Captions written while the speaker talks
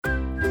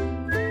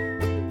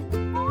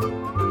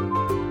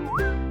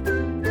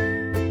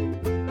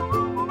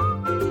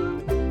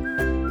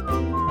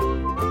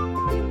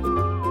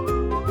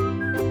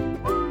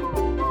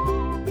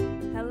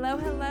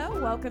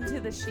welcome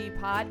to the She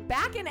Pod.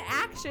 Back in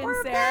action,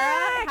 We're Sarah.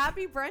 back.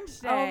 Happy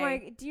brunch day. Oh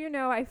my, do you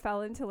know I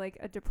fell into like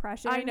a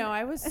depression? I know.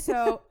 I was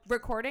so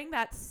recording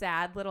that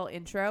sad little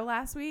intro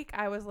last week.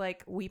 I was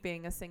like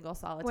weeping a single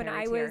solitary when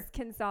I tear. was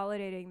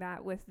consolidating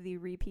that with the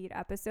repeat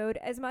episode,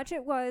 as much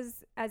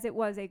as it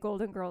was a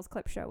Golden Girls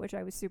clip show, which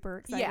I was super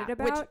excited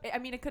about. Which, I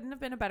mean, it couldn't have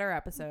been a better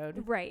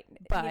episode. Right.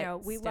 But you know,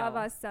 we still. love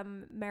us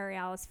some Mary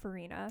Alice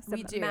Farina, some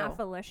We do.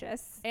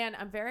 Mathalicious. And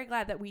I'm very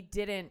glad that we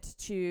didn't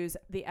choose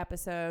the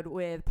episode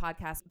with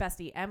podcast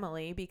bestie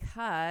Emily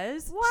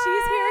because she's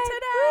here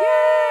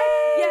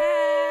today.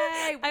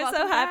 Yay! I'm Welcome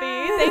so happy.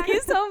 back. Thank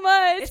you so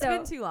much. It's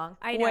been too long.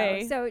 I know.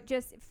 Way. So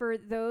just for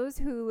those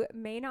who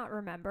may not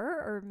remember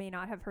or may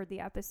not have heard the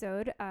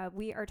episode,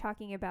 we are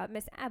talking about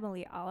Miss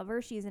Emily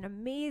Oliver. She's an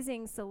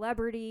amazing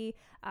celebrity,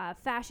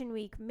 Fashion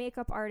Week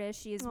makeup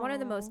artist. She is one of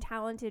the most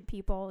talented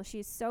people.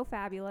 She's so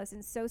fabulous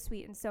and so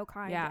sweet and so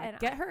kind. Yeah. And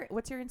Get her.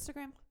 What's your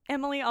Instagram?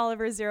 Emily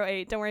Oliver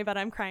 08. Don't worry about it.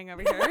 I'm crying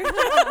over here.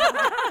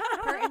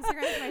 Her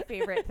Instagram is my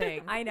favorite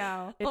thing. I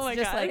know. It's Oh my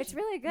just God. like It's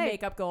really good.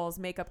 makeup goals,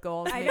 makeup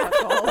goals, I makeup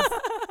goals.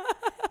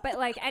 But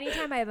like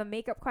anytime I have a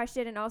makeup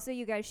question, and also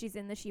you guys, she's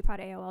in the ShePod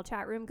AOL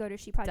chat room. Go to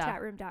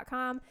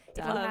shepodchatroom.com if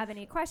you have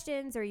any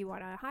questions or you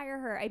want to hire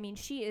her. I mean,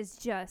 she is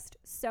just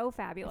so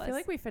fabulous. I feel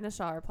like we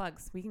finished all our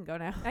plugs. We can go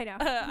now. I know.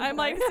 I'm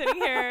like sitting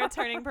here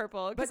turning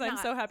purple because But I'm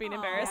not- so happy and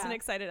embarrassed Aw. and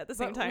excited at the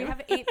same But time. we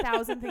have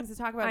 8,000 things to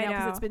talk about I now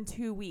because know. it's been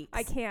 2 weeks.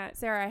 I can't.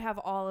 Sarah, I have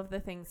all of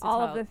the things to All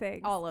tell. of the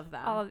things. All of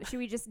them. Should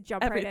we just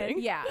jump right Everything.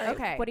 in? Yeah. All right,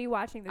 Okay. What are you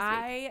watching this week?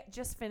 I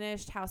just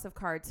finished House of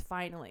Cards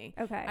finally.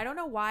 Okay. I don't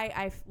know why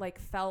I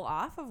fell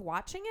off of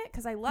watching it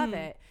because I love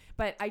it,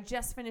 but I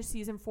just finished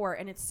season 4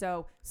 and it's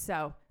so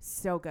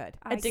good.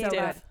 I It's so gave good.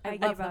 up. I I love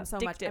gave them up. so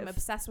much. I'm Addictive.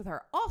 obsessed with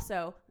her.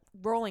 Also,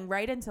 rolling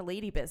right into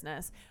lady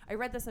business, I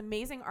read this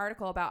amazing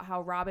article about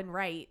how Robin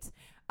Wright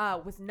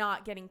was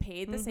not getting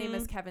paid the same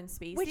as Kevin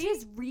Spacey, Which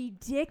is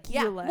ridiculous.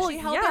 yeah. Well, she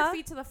held yeah. her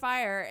feet to the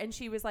fire, and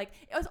she was like,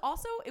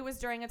 it was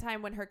during a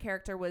time when her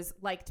character was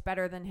liked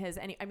better than his.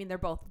 I mean, they're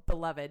both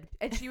beloved,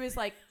 and she was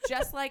like,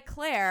 just like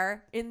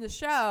Claire in the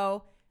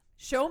show.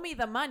 Show me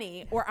the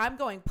money, or I'm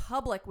going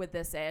public with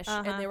this ish.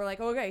 And they were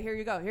like, okay, here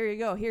you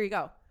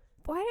go.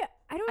 Why?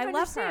 I don't I love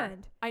her.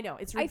 understand. I know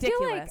it's I feel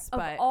ridiculous,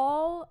 like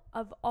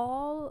of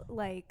all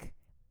like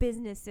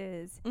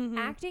businesses, Mhm.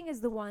 acting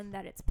is the one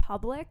that it's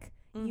public.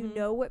 You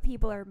know what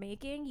people are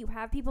making. You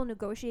have people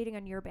negotiating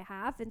on your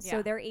behalf, and so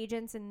Yeah. their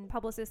agents and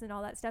publicists and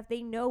all that stuff,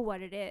 they know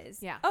what it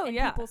is. Yeah. Oh, and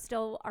yeah. people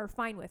still are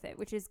fine with it,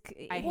 which is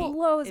I it hate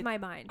blows it. my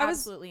mind.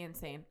 absolutely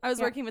insane. I was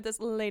Yeah. working with this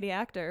lady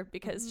actor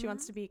because she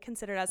wants to be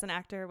considered as an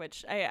actor,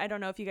 which I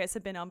don't know if you guys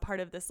have been on part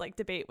of this like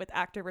debate with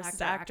actor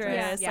versus Actor, actress,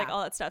 actress. like Yeah.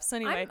 all that stuff. So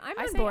anyway, I'm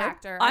I on say board.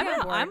 actor. I'm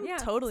on board. I'm Yeah.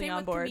 totally Same on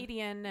with board.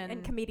 comedian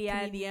And comedian.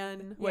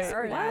 comedian. Wait,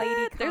 or what?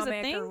 lady There's a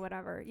comic thing? or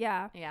whatever.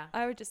 Yeah. Yeah.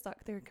 I would just thought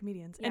they were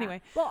comedians. Yeah.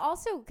 Anyway, Well,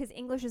 also because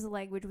English is a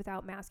language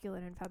without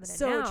masculine and feminine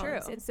So nouns. true.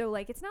 And so,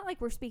 like, it's not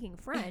like we're speaking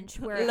French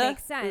where it La,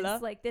 makes sense. la.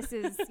 Like, this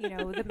is,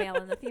 the male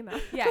and the female.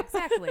 Yeah.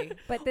 Exactly.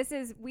 But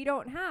we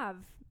don't have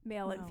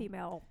male and No.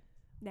 female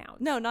nouns.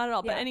 no, not at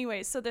all. Yeah. But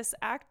anyway, so this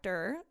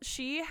actor,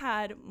 she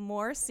had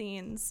more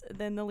scenes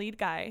than the lead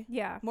guy,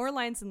 Yeah. more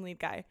lines than the lead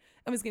guy,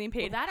 and was getting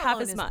paid Well, that half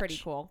alone as is much. pretty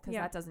cool because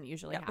Yeah. that doesn't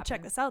usually Yeah, happen. but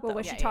check this out Well, though.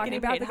 was Yeah, she yeah, talking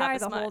getting about paid the half guy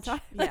as the whole much.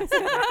 time? Yes.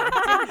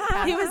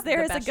 Exactly. He was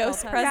there The as a Bechdel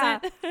ghost test.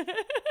 present.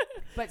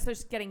 But so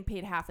she's getting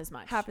paid half as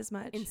much. Half as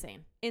much.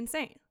 Insane.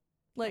 Insane.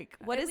 Like,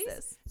 what At is least-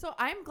 this? So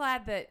I'm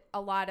glad that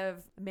a lot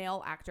of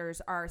male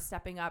actors are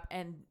stepping up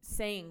and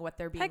saying what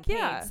they're being Heck paid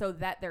yeah. so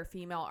that they're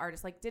female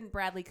artists. Like, didn't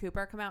Bradley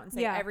Cooper come out and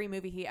say Yeah. every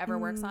movie he ever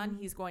works on,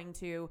 he's going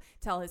to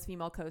tell his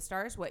female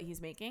co-stars what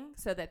he's making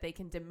so that they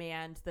can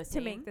demand the To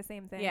same? make the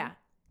same thing. Yeah.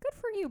 Good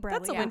for you,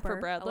 Bradley. That's a win for Cooper.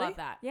 I Bradley. love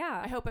that.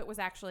 Yeah. I hope it was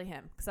actually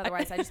him because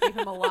otherwise I just gave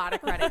him a lot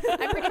of credit.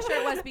 I'm pretty sure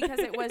it was because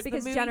it was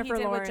Because the movie Jennifer he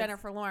did Lawrence. with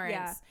Jennifer Lawrence.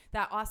 Yeah.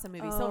 That awesome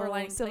movie, Silver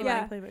Lining Silver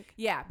Playbook. Lining Playbook.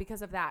 Yeah,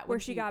 because of that. Where when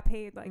she got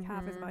paid like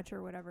half as Mhm. much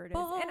or whatever it is.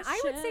 And I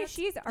would say Bullshit.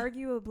 she's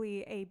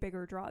arguably a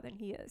bigger draw than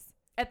he is.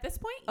 At this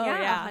point, Oh, yeah,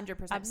 yeah. 100%.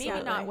 Maybe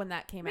Absolutely. not when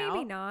that came out.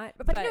 Maybe not.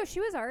 But but- no,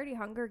 she was already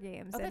Hunger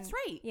Games. Oh, that's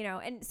and,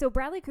 right. And so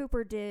Bradley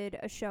Cooper did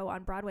a show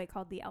on Broadway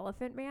called The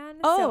Elephant Man.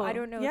 Oh, so I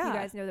don't know if yeah. you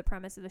guys know the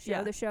premise of the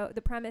show. Yeah.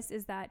 The premise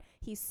is that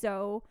he's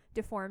so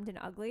deformed and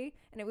ugly,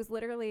 and it was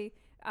literally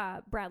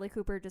Bradley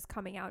Cooper just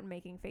coming out and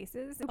making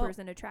faces. Cooper's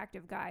an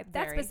attractive guy.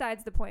 That's Very.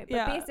 besides the point. But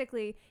Yeah.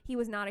 basically, he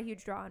was not a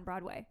huge draw on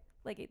Broadway.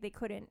 Like they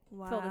couldn't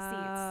fill the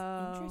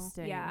seats.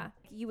 Interesting. Yeah,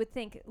 you would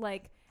think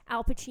like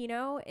Al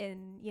Pacino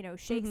in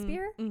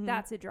Shakespeare, mhm.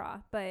 that's a draw,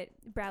 but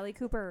Bradley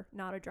Cooper,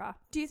 not a draw.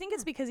 Do you think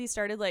it's because he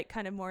started like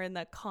kind of more in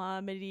the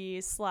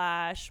comedy /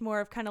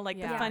 more of kind of like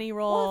Yeah. the funny Well,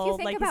 role? if you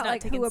think like about he's not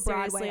like taken who a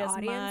seriously Broadway as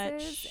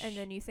audience is, much. and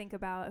then you think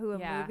about who a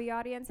Yeah. movie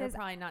audience They're is.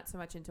 probably not so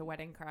much into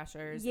Wedding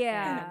Crashers.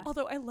 Yeah. and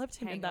Although I loved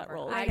him in that Hangover.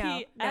 role. I know.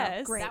 No,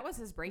 P.S. great. That was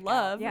his breakout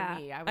Love. for Yeah.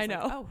 me. I was I like,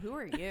 know. oh, who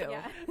are you?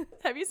 Yeah,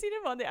 Have you seen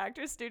him on the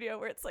Actors Studio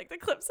where it's like the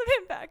clips of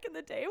him back in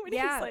the day when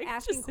yeah, he's like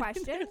asking just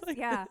sitting there questions. like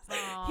Yeah, this?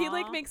 He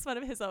like makes fun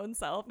of his own own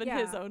self and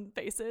his own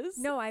faces.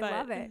 No, I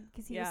love it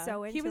because he was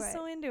so into it. He was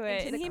so into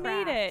it, and he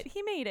craft. made it.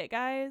 He made it,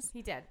 guys.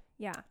 He did.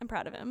 Yeah, I'm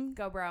proud of him.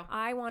 Go, bro.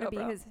 I want to Go, be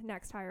bro. his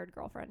next hired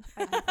girlfriend.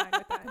 I'd be fine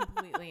with that.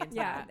 Completely into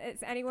Yeah, that.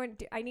 it's anyone.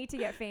 I need to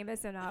get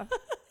famous enough.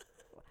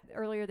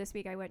 Earlier this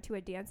week, I went to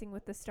a Dancing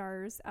with the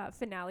Stars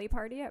finale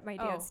party at my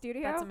dance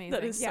studio. That's amazing.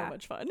 That is so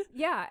much fun.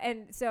 Yeah,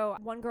 and so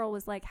one girl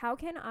was like, how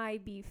can I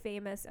be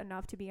famous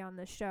enough to be on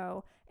the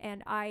show?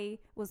 And I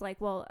was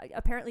like, well,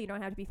 apparently you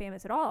don't have to be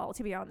famous at all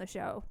to be on the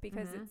show,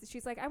 because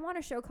she's like, I want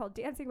a show called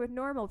Dancing with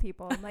Normal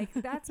People. I'm like,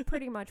 that's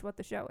pretty much what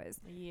the show is,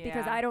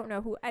 because I don't know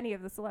who any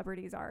of the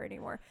celebrities are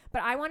anymore.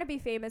 But I want to be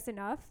famous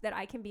enough that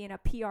I can be in a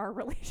PR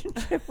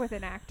relationship with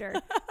an actor.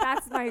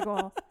 That's my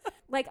goal.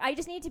 Like, I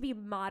just need to be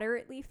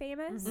moderately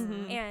famous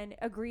and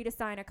agree to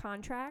sign a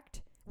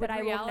contract that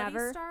I will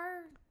never.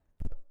 Star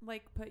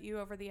put you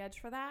over the edge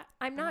for that?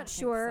 I'm not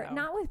sure. So.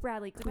 Not with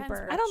Bradley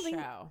Cooper. I don't think.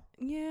 Show.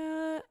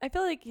 Yeah, I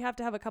feel like you have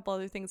to have a couple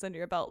other things under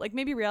your belt. Like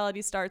maybe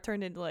reality star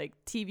turned into like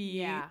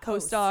TV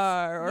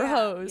co-star or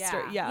host.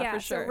 Yeah, for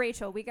sure. So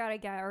Rachel, we gotta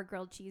get our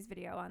grilled cheese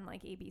video on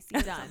like ABC or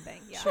something.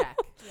 Yeah. Check.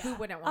 Who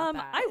wouldn't want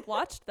that? I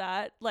watched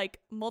that like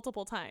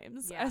multiple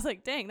times. Yeah. I was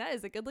like, dang, that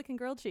is a good looking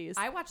grilled cheese.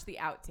 I watched the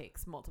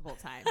outtakes multiple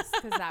times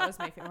because that was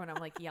my favorite when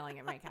I'm like yelling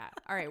at my cat.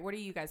 All right, what are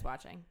you guys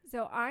watching?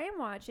 So I am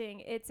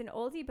watching. It's an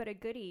oldie but a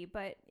goodie.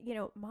 But you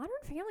know, Modern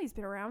Family's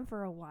been around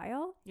for a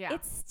while. Yeah,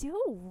 it's still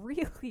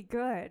really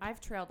good. I've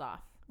trailed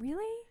off.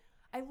 Really?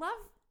 I love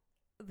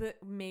the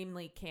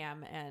mainly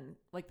Cam and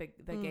like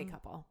the gay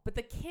couple, but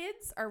the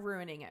kids are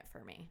ruining it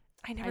for me.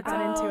 I never got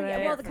into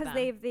it. Well, because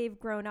they've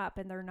grown up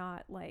and they're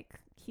not like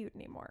cute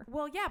anymore.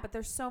 Well, yeah, but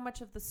there's so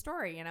much of the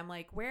story, and I'm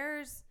like,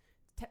 where's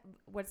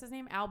what's his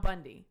name? Al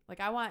Bundy. Like,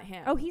 I want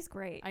him. Oh, he's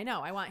great. I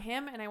know. I want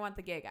him, and I want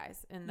the gay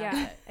guys, and that's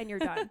it. And you're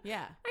done.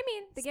 Yeah. I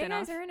mean, the gay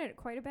guys are in it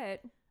quite a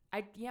bit.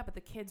 But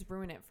the kids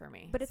ruin it for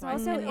me. But it's so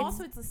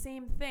also it's the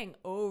same thing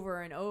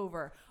over and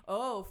over.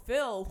 Oh,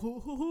 Phil.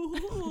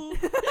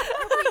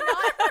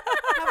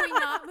 have we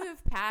not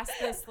moved past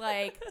this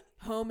like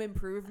Home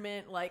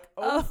Improvement? Like,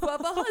 the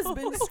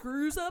husband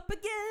screws up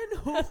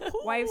again.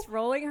 Wife's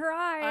rolling her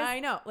eyes. I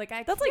know. Like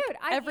that's like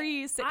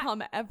every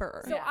sitcom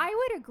ever. So I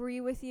would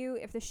agree with you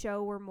if the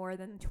show were more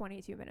than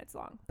 22 minutes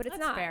long, but it's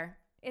not. Fair.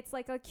 It's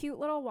like a cute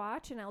little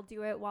watch, and I'll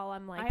do it while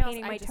I'm like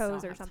painting my just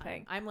toes don't or have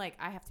something. time. I'm like,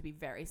 I have to be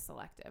very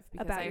selective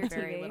because About I your have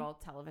very TV. little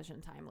television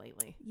time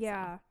lately.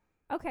 Yeah.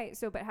 Okay.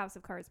 So, but House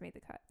of Cards made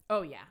the cut.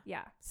 Oh yeah.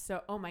 Yeah.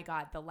 So, oh my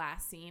God, the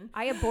last scene.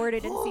 I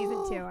aborted in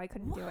season 2. I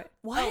couldn't do it.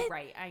 What? Oh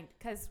right.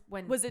 Because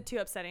when Was it too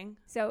upsetting?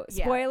 So,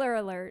 spoiler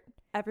alert.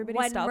 Everybody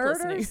when stop murder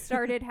listening.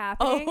 started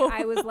happening,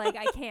 I was like,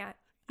 I can't.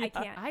 I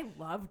can't. I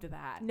loved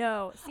that.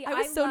 No. See, I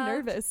was so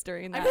nervous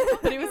during that,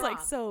 but it was like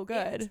so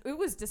good. It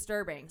was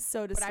disturbing.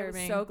 So disturbing. But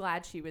I was so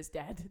glad she was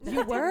dead.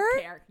 You I were?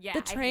 didn't care. Yeah.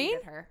 The train? I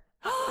hated her.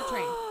 The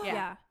train. Yeah.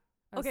 Yeah.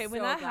 I was Okay,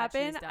 when so that glad she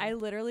was happened, done. I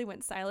literally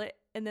went silent,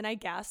 and then I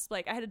gasped.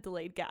 Like I had a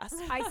delayed gasp.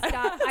 I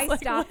stopped. I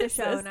like, stopped the what is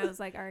show, this? and I was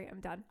like, all right,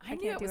 I'm done. I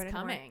knew can't it do was it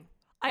anymore. coming.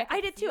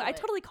 I did too. feel I it.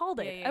 totally called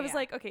it. Yeah, I was yeah.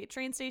 like, okay,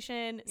 train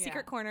station,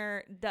 secret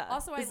corner, duh.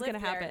 Also, this I is live gonna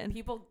there. happen.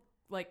 People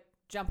like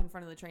jump in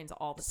front of the trains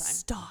all the time.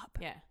 Stop.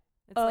 Yeah.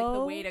 It's like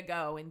the way to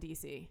go in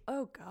DC.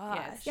 Oh gosh.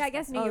 it's Yeah, I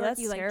guess New York, that's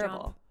you like terrible.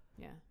 jump.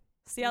 Yeah.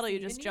 Seattle, you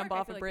In just New jump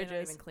York, off I of feel like they don't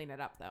bridges. even clean it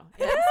up though.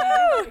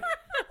 Oh,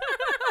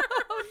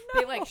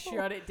 They like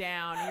shut it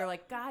down. And you're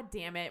like, God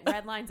damn it!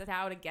 Red lines it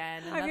out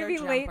again. I'm gonna Another be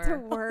late to jumper.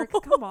 work.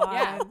 Come on.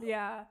 Yeah.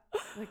 Yeah.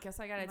 I guess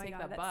I gotta Oh my take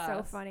God, the that's bus.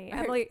 so funny.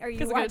 Emily, are you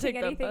 'Cause I'm gonna watching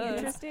take the anything bus.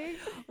 interesting?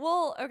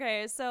 Well,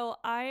 okay, so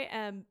I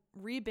am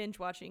re-binge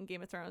watching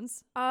Game of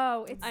Thrones.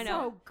 Oh, it's I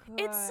know. so good.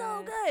 It's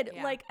so good.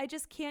 Yeah. Like I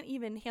just can't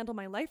even handle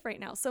my life right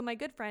now. So my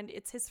good friend,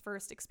 it's his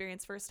first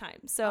experience, first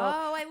time. So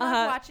Oh, I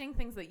love watching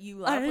things that you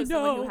love I with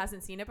someone who know.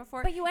 hasn't seen it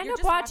before. But you end You're up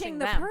just watching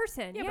the them.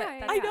 person. Yeah, Yeah, but yeah,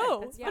 that's I yeah. know,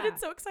 That's- but yeah.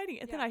 it's so exciting.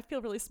 And then Yeah. I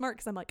feel really smart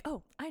because I'm like,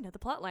 oh, I know the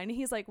plot line. And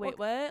he's like, wait,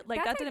 what? Like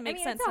That's that didn't make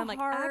sense. It's And I'm like,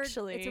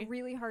 actually, it's a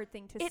really hard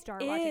thing to It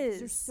start watching because is.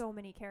 there's so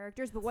many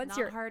characters. But It's once not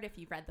you're hard if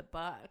you read the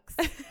books.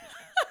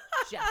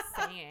 Just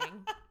saying.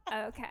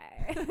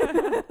 okay,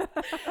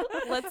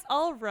 let's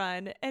all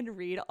run and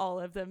read all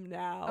of them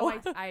now. Oh,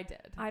 I did.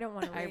 I don't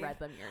want to. I read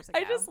them years ago.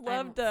 I just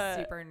loved I'm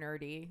super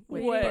nerdy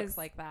with What? books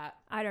like that.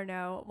 I don't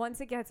know.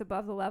 Once it gets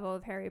above the level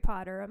of Harry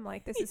Potter, I'm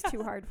like, this is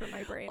too hard for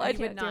my brain. Well, I You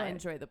can't would do not it.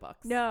 enjoy the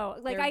books. No,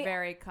 like They're I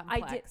very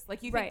complex.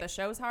 Like you right. think the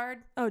show's hard?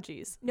 Oh,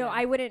 geez. No, Yeah.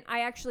 I wouldn't.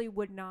 I actually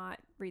would not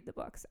read the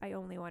books. I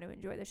only want to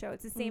enjoy the show.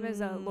 It's the same as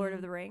Lord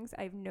of the Rings.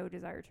 I have no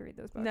desire to read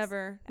those books.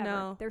 Never. Ever.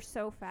 No. They're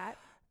so fat.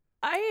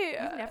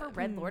 You've never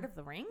read Lord of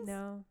the Rings?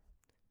 No.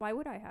 Why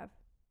would I have?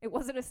 It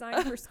wasn't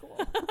assigned for school.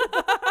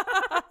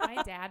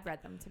 My dad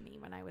read them to me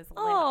when I was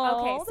little. Oh,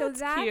 Okay, so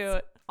that's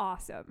cute.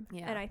 awesome.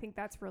 Yeah. And I think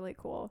that's really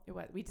cool.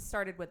 We just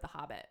started with The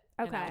Hobbit.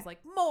 And I Okay. was like,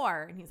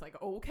 more. And he's like,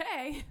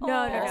 okay.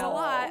 No, There's no. a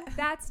lot.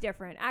 That's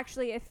different.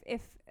 Actually, if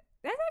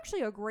that's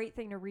actually a great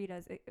thing to read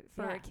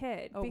for a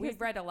kid. Oh, we've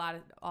read a lot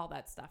of all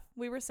that stuff.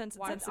 We were Sense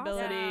and Water's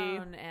Sensibility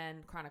Down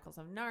and Chronicles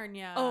of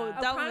Narnia. Oh,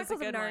 that one was a Chronicles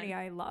good of Narnia one.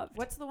 I loved.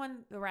 What's the one,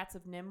 the Rats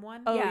of Nim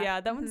one? Oh Yeah.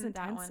 yeah, that one's That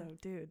intense. one. So,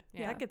 dude,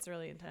 Yeah. that gets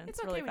really intense. It's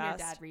okay really when fast.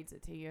 your dad reads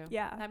it to you.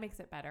 Yeah. That makes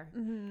it better.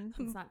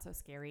 Mm-hmm. It's not so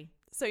scary.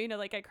 So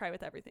like I cry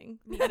with everything.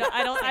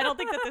 I don't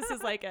think that this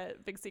is like a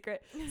big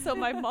secret. So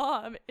my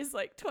mom is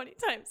like 20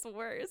 times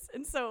worse,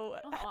 and so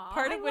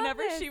part I of love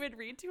whenever this. she would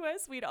read to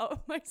us,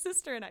 my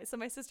sister and I. So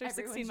my sister's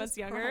Everyone's 16 months just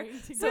younger.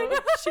 crying So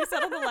she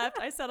sat on the left,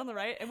 I sat on the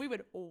right, and we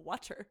would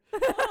watch her.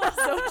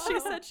 So she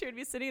said she would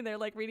be sitting there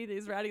like reading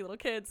these ratty little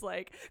kids,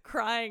 like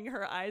crying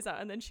her eyes out,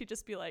 and then she'd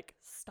just be like,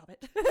 "Stop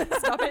it,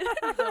 stop it."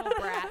 Little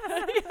brat.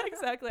 Yeah,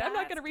 exactly. I'm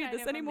not That's gonna read kind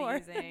this of anymore.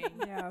 amazing.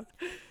 Yeah.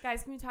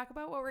 Guys, can we talk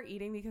about what we're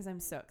eating? Because I'm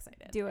so excited.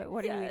 Do it.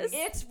 What are you Yes.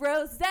 eating? It's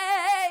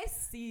Rosé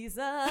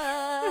season.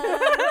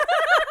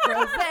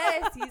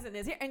 Rosé season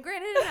is here. And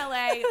granted, in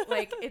LA,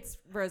 like, it's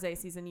Rosé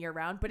season year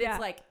round, but Yeah.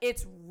 it's like,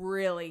 it's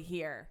really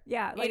here.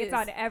 Yeah, like It it's is.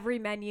 on every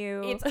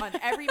menu. It's on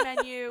every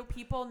menu.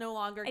 People no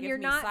longer And give you're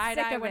me not side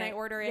sick eye of when it. I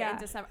order it Yeah. in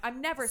December.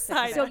 I'm never sick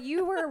Side of So it.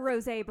 you were a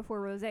rosé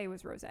before rosé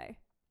was rosé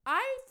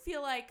I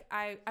feel like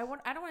I don't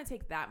want to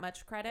take that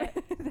much credit.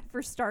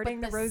 for starting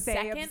But the the rosé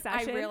second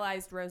obsession. I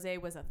realized rosé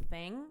was a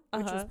thing,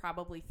 which was Uh-huh.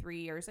 probably 3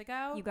 years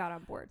ago. you got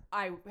on board.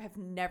 I have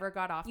never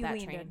got off You that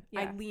leaned train. in,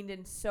 yeah. I leaned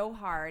in so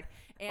hard.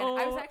 And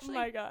I was actually,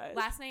 my gosh.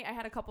 last night I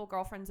had a couple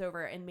girlfriends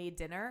over and made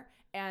dinner.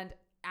 And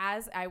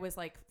as I was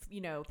like,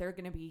 they're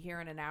going to be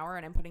here in an hour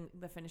and I'm putting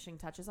the finishing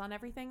touches on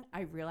everything,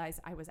 I realized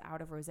I was out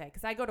of rosé.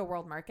 Because I go to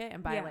World Market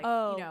and buy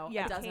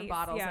Yeah. a dozen Case,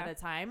 bottles yeah. at a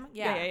time.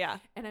 Yeah.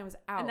 And I was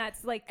out. And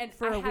that's like And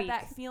for I a had week.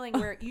 that feeling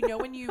where,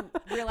 when you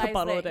realize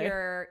bottle a that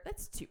day.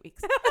 that's 2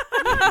 weeks.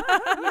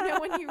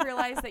 When you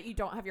realize that you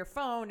don't have your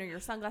phone or your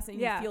sunglasses and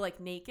Yeah. you feel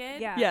like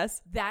naked. Yeah.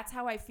 Yes. That's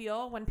how I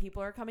feel when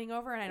people are coming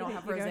over and I don't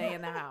have You don't- rosé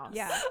in the house.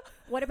 Yeah.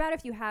 What about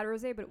if you had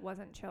rosé but it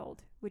wasn't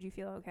chilled? Would you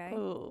feel okay?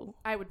 Oh.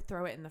 I would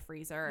throw it in the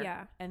freezer.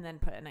 Yeah. And then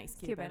put an ice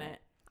cube in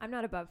it. I'm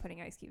not above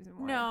putting ice cubes in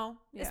water. No,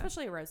 Yeah.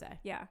 especially a rosé.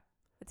 Yeah.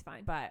 It's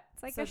fine. But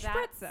It's like so a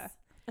spritzer.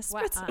 that's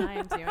what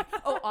I'm doing.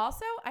 Oh,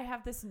 also I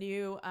have this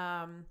new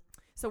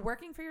so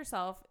working for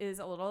yourself is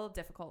a little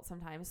difficult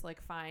sometimes to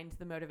like find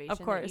the motivation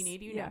that course. you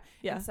need, Yeah.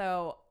 Yeah. And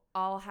so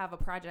I'll have a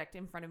project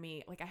in front of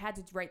me. Like I had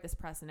to write this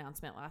press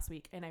announcement last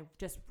week and I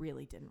just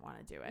really didn't want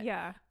to do it.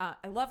 Yeah.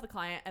 I love the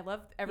client. I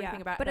love everything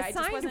Yeah. about But it. I just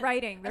assigned wasn't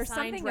writing, there's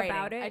assigned something writing.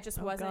 about it. I just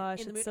Oh wasn't gosh,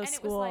 in the it's mood. so And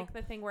it was school. like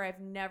the thing where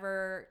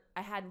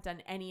I hadn't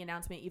done any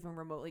announcement even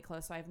remotely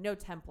close. So I have no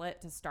template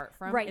to start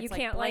from. Right. It's You like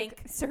can't blank.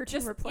 like search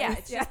Just and replace. yeah,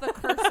 it's just the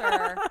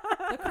cursor.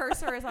 The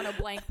cursor is on a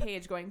blank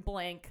page going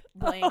blank,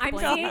 blank, I'm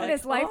blank. seeing I'm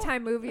this like,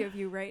 Lifetime movie of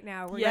you right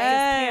now. Where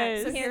Yes. you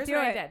So just can't here's do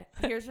what I it.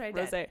 did. Here's what I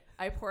did. Rosé.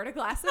 I poured a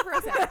glass of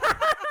rosé.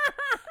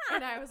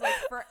 And I was like,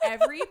 for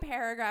every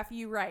paragraph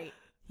you write,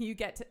 you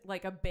get to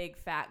like a big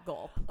fat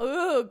gulp.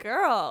 Ooh,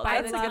 girl.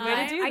 By That's the a good way to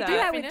time do I that. do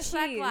that with finished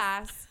that cheese.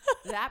 glass,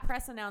 that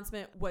press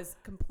announcement was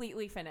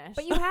completely finished.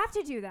 But you have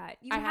to do that.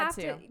 You I had have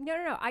to.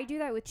 No. I do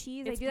that with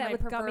cheese. It's I do that my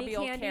with gummy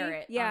proverbial candy. carrot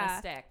on yeah. a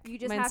stick. You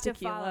just Mine's have to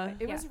tequila. follow.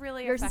 It yeah. was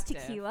really Yours effective.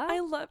 is tequila. I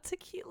love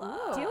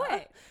tequila. Do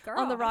it, girl.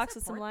 On the I rocks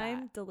with some support lime.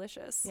 that.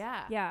 Delicious.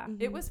 Yeah. Yeah.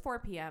 Mhm. It was 4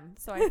 p.m.,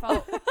 so I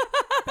felt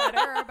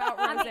better about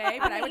On the- rosé, on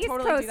but the I would East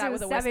totally Coast, do it that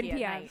was with a 7 whiskey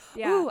p.m. at night.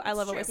 Yeah. Ooh, I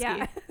love a True. whiskey.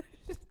 Yeah.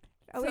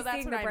 Always that's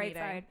seeing what the I'm bright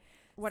eating. side.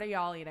 What are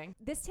y'all eating?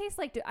 This tastes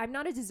like I'm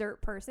not a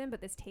dessert person,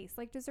 but this tastes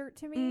like dessert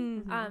to me.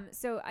 Mhm.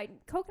 So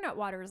coconut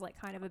water is like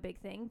kind of a big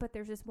thing, but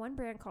there's this one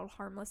brand called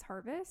Harmless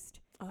Harvest.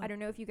 Oh. I don't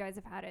know if you guys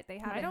have had it. They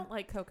have. I don't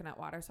like coconut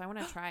water, so I want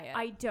to try it.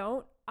 I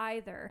don't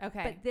either.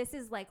 Okay. But this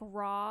is like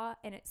raw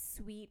and it's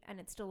sweet and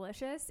it's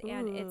delicious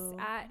and it's Ooh.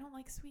 I at. don't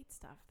like sweet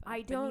stuff. Though, I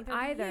but don't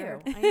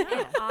neither do either. you. I And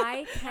know. I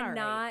All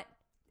cannot. right.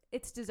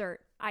 It's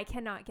dessert. I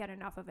cannot get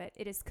enough of it.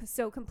 It is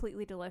so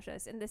completely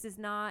delicious. And this is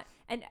not.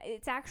 And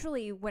it's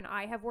actually when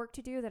I have work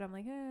to do that I'm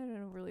like, I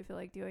don't really feel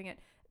like doing it.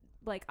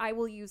 Like I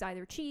will use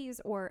either cheese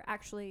or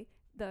actually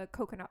the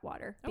coconut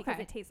water because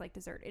Okay. it tastes like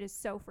dessert. It is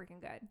so freaking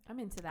good. I'm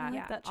into I that.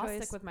 like that I'll choice.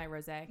 stick with my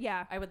rosé.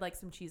 Yeah. I would like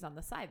some cheese on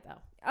the side, though.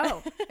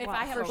 Oh, If well,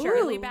 I have for a sure.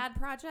 really Ooh. bad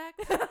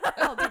project,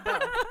 I'll do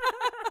both.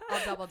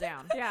 I'll double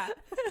down. Yeah.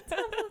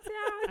 Double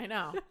down. I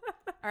know.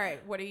 All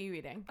right, what are you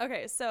eating?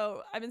 Okay,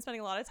 so I've been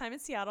spending a lot of time in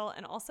Seattle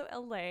and also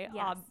LA,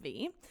 Yes.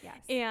 obvi. Yes.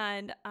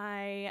 And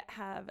I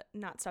have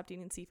not stopped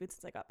eating seafood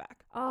since I got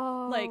back.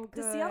 Oh, Like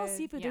the Seattle good.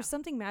 seafood, Yeah. there's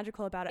something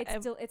magical about it.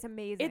 It's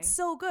amazing. It's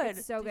so good.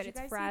 It's so Did good. you It's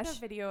guys fresh. see the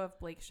video of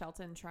Blake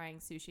Shelton trying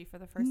sushi for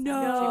the first time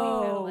No.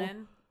 with Jimmy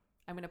Fallon?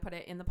 I'm going to put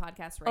it in the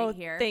podcast right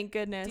here. Thank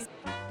goodness.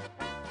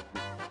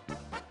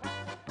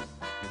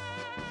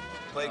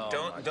 Blake,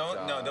 Oh my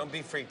God. don't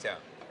be freaked out.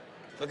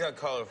 Look how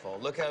colorful.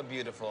 Look how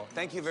beautiful.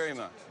 Thank you very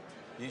much.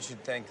 You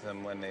should thank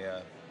them when they.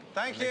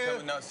 Thank when they you.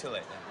 come- No, it's too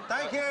late.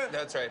 Thank you.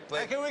 That's right, Hey,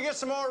 Blake. can we get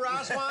some more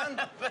rice wine?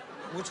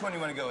 Which one do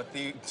you want to go with,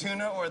 the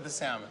tuna or the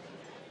salmon?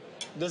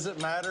 Does it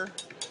matter?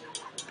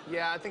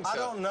 Yeah, I think so. I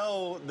don't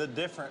know the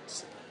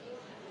difference.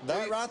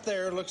 That right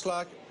there looks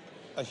like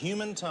a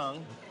human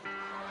tongue.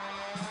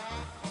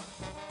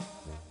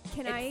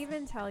 Can I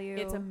even tell you?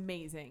 It's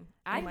amazing.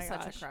 I my have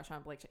such gosh. a crush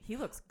on Blake. He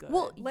looks good.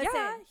 Well, Listen.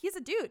 yeah, he's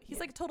a dude. He's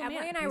like a total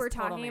Emily man. and I He's were a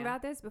total talking man.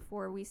 about this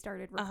before we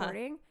started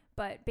recording,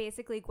 but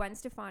basically Gwen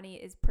Stefani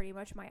is pretty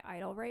much my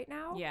idol right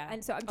now. Yeah.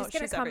 And so I'm Oh, just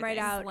going to she's come right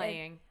everything. out. And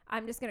Slaying.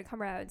 I'm just going to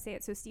come right out and say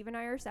it. So Steve and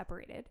I are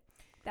separated.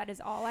 That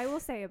is all I will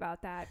say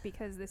about that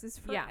because this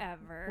is Yeah.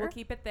 forever. We'll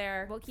keep it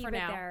there. We'll keep for it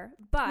now. there.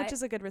 But Which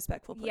is a good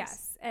respectful place.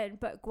 yes,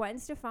 but Gwen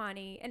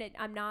Stefani, and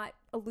I'm not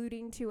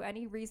alluding to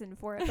any reason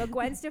for it, but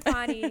Gwen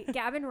Stefani,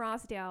 Gavin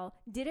Rossdale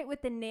did it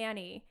with the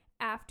nanny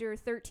after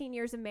 13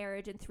 years of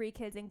marriage and 3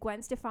 kids, and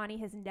Gwen Stefani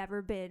has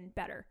never been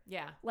better.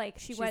 Yeah. Like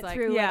she She's went like,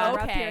 through yeah, a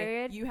rough okay,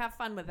 period. you have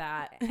fun with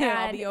that. And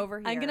I'll be over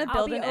here. I'm gonna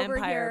I'll build be an over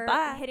empire. here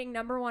Bye. hitting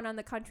 #1 on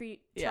the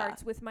country Yeah.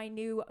 charts with my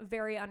new,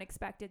 very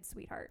unexpected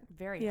sweetheart.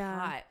 Very Yeah.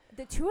 hot.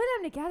 The two of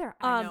them together,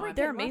 I know, freaking I'm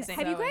they're love it. amazing.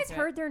 Have you So guys into it.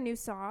 heard their new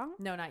song?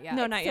 No, not yet.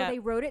 No, not So yet. they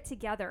wrote it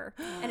together,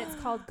 and it's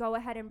called "Go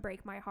Ahead and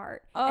Break My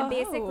Heart." And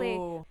basically,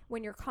 Oh.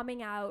 when you're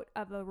coming out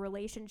of a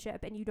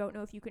relationship and you don't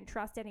know if you can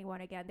trust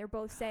anyone again, they're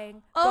both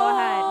saying, "Go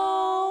ahead."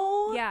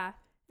 Oh. Yeah.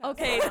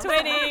 Okay,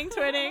 twinning.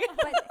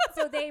 But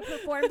so they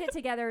performed it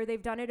together.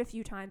 They've done it a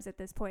few times at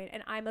this point,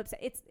 and I'm upset.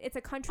 It's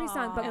a country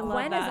song, but Aw. I love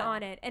Gwen is that.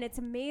 on it, and it's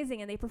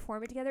amazing. And they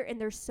perform it together,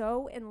 and they're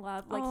so in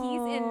love. Like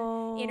he's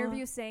in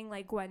interviews saying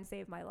like, "Gwen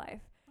saved my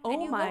life." And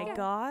Oh you my look at-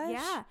 gosh.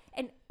 Yeah,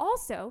 and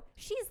also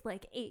she's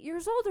like 8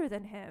 years older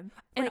than him.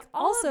 And Like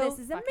all also, of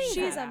this is fucking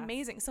amazing. she's badass.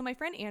 amazing. So my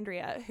friend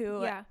Andrea,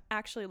 who Yeah.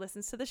 actually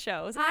listens to the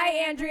shows, Hi,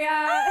 Andrea.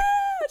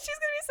 she's gonna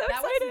be so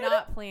That excited. was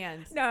not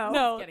planned. No.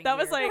 No, getting that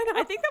was weird. like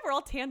I think that we're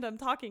all tandem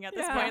talking at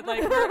this Yeah. point.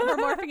 Like we're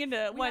morphing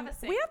into We one. have a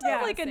sync. We have to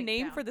have Yeah. like a Sync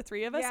name down. for the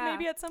 3 of us Yeah.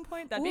 maybe at some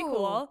point. That'd be Ooh.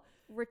 cool.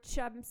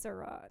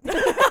 Richemsarat.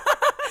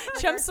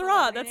 Chem our Sarah.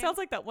 celebrity That name? sounds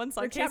like that one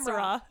song. K Chemra.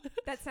 Sarah.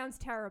 That sounds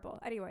terrible.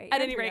 Anyway,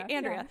 At any rate,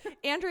 yeah.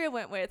 Andrea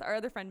went with our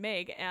other friend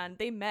Meg, and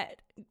they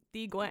met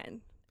the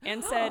Gwen.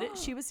 And said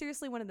she was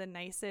seriously one of the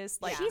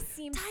nicest, like She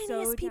seems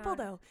tiniest so people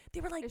down. though.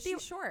 They were like, Is they she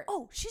were, short?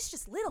 oh, she's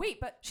just little. Wait,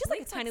 but she's like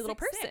a Blake's tiny little 6'6".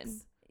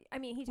 person. I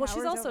mean, he Well,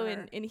 she's towers also over in,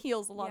 her. in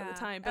heels a lot of Yeah. the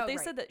time, but Oh, they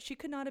right. said that she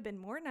could not have been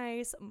more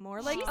nice, more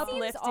like She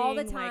uplifting, seems all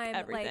the like time,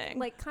 everything.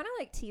 like kind of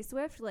like T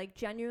Swift, like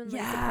genuinely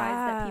Yeah.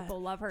 surprised that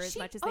people love her as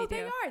much as they do.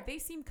 They are. They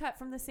seem cut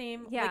from the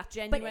same, Yeah, like but-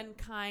 genuine,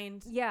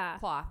 kind Yeah,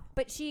 cloth.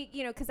 but she,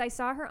 because I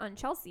saw her on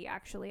Chelsea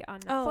actually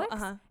on Oh, Netflix,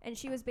 uh-huh. and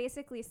she was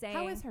basically saying,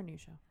 How is her new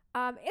show?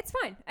 It's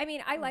fine. I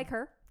mean, I like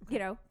her,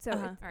 so.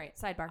 Uh-huh. All right,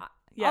 sidebar.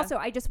 Yeah. Also,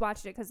 I just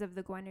watched it because of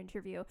the Gwen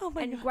interview. Oh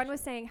my and gosh. Gwen was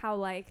saying how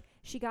like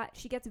she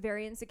gets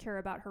very insecure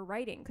about her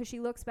writing because she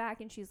looks back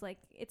and she's like,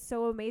 it's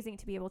so amazing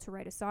to be able to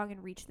write a song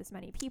and reach this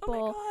many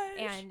people gosh.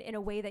 and in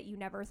a way that you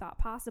never thought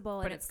possible.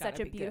 But And it's it's such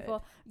gotta a be beautiful,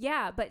 good.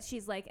 yeah. But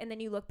she's like, and then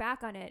you look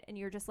back on it and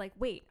you're just like,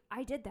 wait,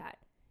 I did that.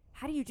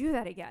 How do you do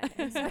that again?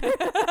 And so-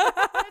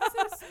 That's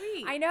so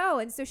sweet. I know.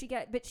 And so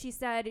but she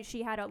said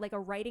she had a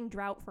writing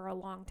drought for a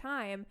long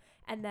time.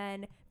 And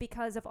then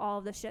because of all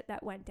of the shit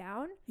that went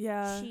down,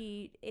 yeah.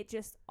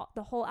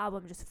 the whole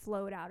album just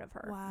flowed out of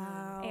her.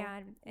 Wow.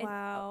 And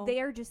Wow.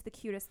 they are just the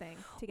cutest thing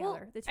together.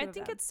 Well, the two I of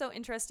think them. it's so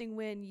interesting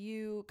when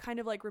you kind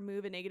of like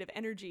remove a negative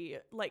energy,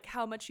 like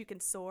how much you can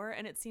soar.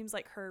 And it seems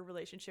like her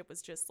relationship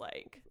was just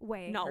like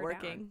weighing not her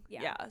working.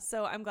 down. Yeah.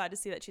 So I'm glad to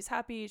see that she's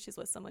happy. She's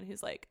with someone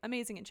who's like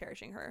amazing and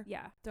cherishing her.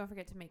 Yeah. Don't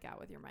forget to make out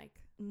with your mic.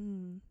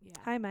 Yeah. Yeah.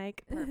 Hi,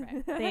 Mike.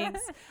 Perfect.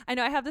 Thanks. I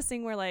know I have this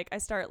thing where like I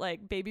start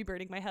like baby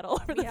birding my head all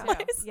over the Yeah. place.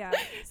 Yeah.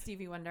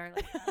 Stevie Wonder.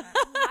 Like,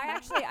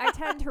 I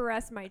tend to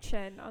rest my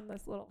chin on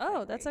this little. Oh,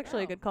 thing that's right actually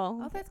a now. good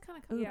call. oh, that's kind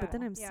of cool. Ooh, yeah. but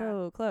then I'm Yeah.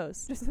 so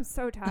close. Just I'm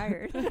so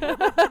tired. Exhausted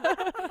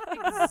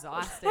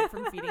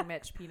from feeding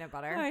Mitch peanut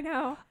butter. I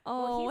know.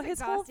 Oh, he's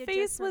his whole exhausted face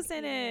just from was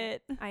in eating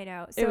it. I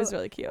know. It was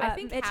really cute. I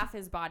think Mitch- half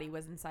his body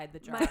was inside the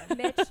jar.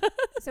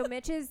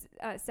 Mitch is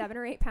 7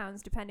 or 8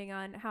 pounds depending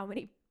on how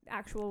many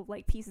actual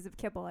like pieces of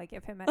kibble I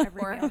give him at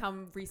every or meal. how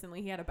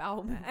recently he had a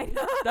bowel movement. I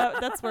know.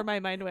 That's where my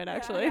mind went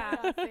actually. Yeah.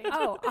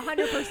 Oh,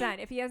 100%.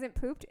 If he hasn't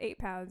pooped, 8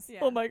 pounds. Yeah.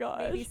 Oh my gosh.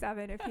 Maybe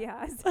 7 if he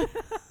has.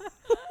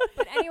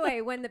 But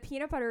anyway, when the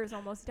peanut butter is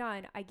almost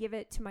done, I give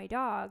it to my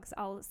dogs.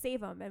 I'll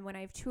save them. And when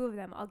I have 2 of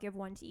them, I'll give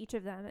one to each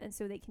of them. And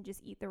so they can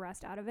just eat the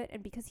rest out of it.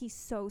 And because he's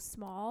so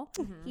small,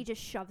 he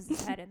just shoves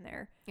his head in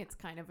there. It's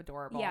kind of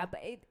adorable. Yeah,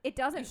 but it you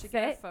doesn't should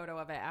get a fit. photo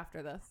of it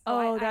after this. Oh,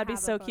 I Oh, that'd be have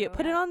a so photo cute. of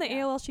Put it that. on the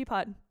Yeah. AOL She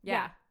Pod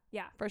Yeah.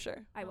 Yeah, for sure.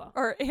 I will.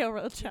 Or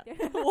AOL chat.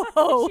 Yeah.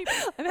 Whoa.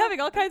 I'm having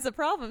all kinds of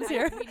problems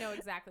here. We know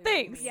exactly what you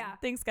Thanks. mean. Yeah.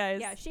 Thanks, guys.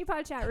 Yeah,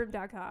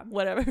 sheepodchatroom.com.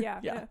 Whatever.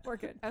 Yeah, we're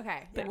good.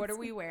 Okay. Thanks. What are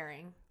we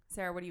wearing?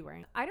 Sarah, what are you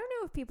wearing? I don't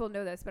know if people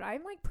know this, but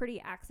I'm like pretty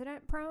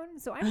accident prone,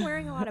 so I'm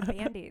wearing a lot of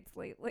Band-Aids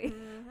lately.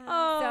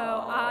 Oh. So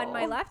on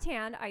my left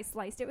hand, I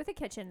sliced it with a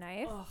kitchen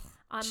knife. Ugh.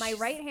 On my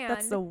right hand,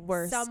 That's the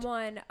worst.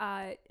 someone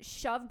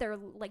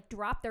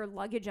dropped their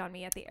luggage on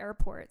me at the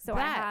airport. So I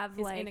That have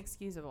is like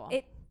inexcusable.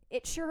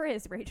 it sure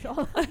is,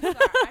 Rachel. I'm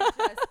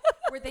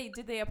sorry,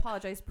 did they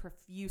apologize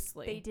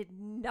profusely? They did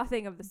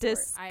nothing of the sort.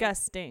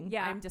 Disgusting.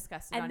 Yeah. I'm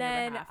disgusted And on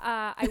then your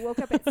behalf. I woke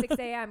up at 6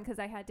 a.m. because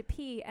I had to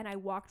pee, and I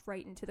walked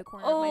right into the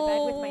corner of my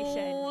bed with my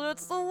shin. Oh,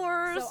 that's the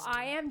worst. So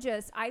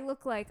I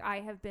look like I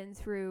have been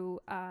through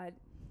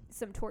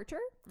some torture,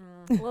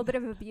 a little bit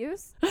of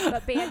abuse,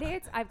 but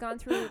Band-Aids, I've gone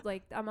through,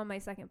 like, I'm on my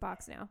second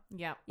box now.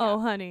 Yeah. Oh,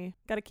 honey.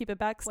 Got to keep it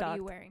back What are stocked.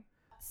 you wearing?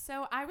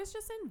 So I was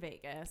just in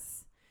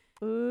Vegas.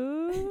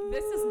 Ooh.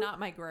 This is not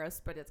my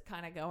gross, but it's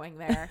kind of going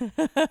there.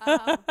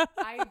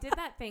 I did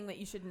that thing that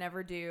you should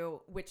never do,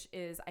 which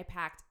is I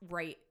packed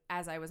right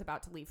as I was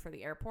about to leave for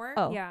the airport.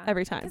 Oh, Yeah.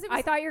 every time. 'Cause it I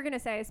was- thought you were going to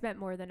say I spent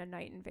more than a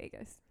night in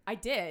Vegas. I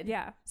did.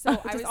 Yeah. So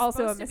Which I is was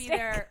also a supposed to be mistake.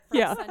 there from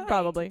Yeah, Sunday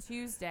probably. to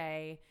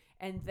Tuesday,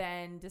 and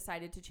then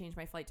decided to change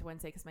my flight to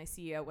Wednesday because my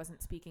CEO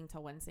wasn't speaking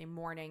till Wednesday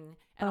morning,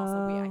 and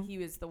also he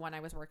was the one I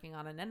was working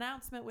on an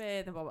announcement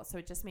with, and blah blah. So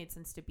it just made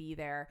sense to be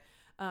there.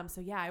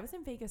 So yeah, I was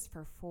in Vegas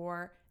for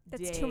 4 days.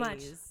 That's too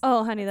much.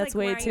 Oh, honey, It's that's like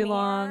way too grinding.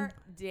 long. 4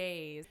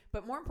 days.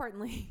 But more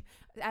importantly,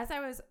 as I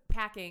was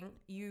packing,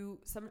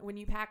 when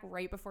you pack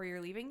right before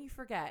you're leaving, you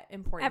forget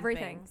important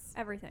Everything. things.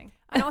 Everything.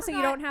 And also, you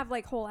forgot- don't have,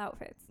 like, whole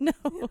outfits. No.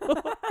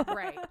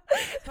 Right.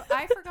 So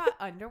I forgot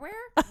underwear.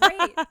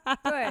 Great.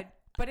 Good.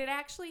 But it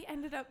actually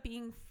ended up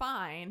being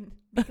fine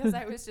because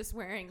I was just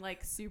wearing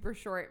like super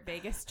short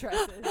Vegas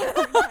dresses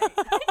every night.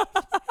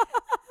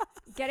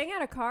 Getting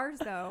out of cars,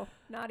 though,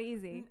 not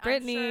easy. I'm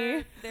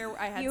Brittany. sure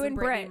I had You some and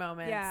Brittany Britt.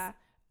 moments. Yeah.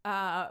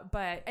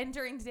 And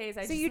during the days,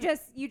 So you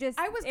just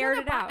I was aired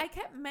gonna it buy, out. I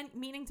kept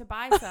meaning to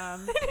buy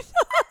some,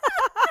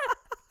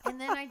 and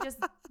then I just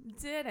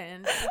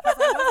didn't because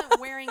I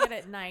wasn't wearing it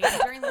at night.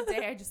 And during the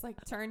day, I just like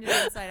turned it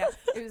inside out.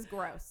 It was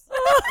gross.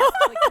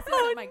 Like, this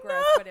isn't my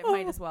gross, but it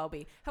might as well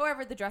be.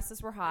 However, the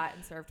dresses were hot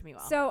and served me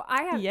well. So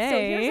I have. So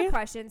Yay. here's a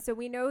question. So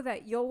we know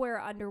that you'll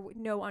wear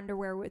no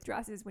underwear with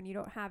dresses when you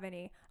don't have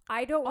any.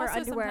 I don't wear also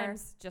underwear.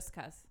 sometimes just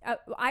cause.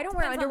 I don't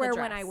wear Depends on the underwear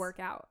when dress. I work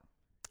out.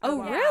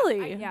 Oh, Yeah,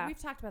 really? Yeah. We've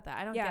talked about that.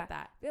 I don't Yeah. get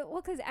that.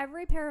 Well, because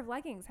every pair of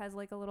leggings has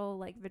like a little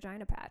like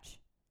vagina patch.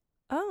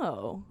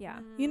 Oh. Yeah.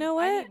 You know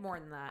I what? need more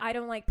than that. I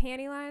don't like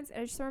panty lines.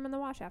 I just throw them in the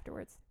wash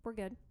afterwards. We're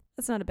good.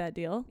 That's not a bad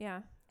deal.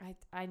 Yeah.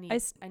 I need. I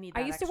I need.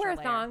 I That used to extra wear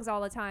layer. thongs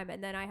all the time,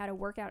 and then I had a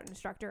workout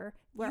instructor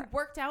You where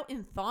worked out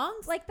in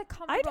thongs? like the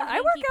comfortable. I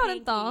work out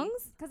in thongs.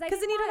 because Because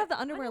then you don't have the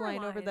underwear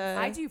line over the.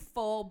 I do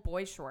full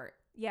boy short.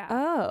 Yeah.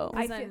 Oh.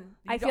 I 'Cause feel- then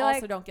I you feel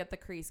also like- don't get the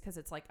crease because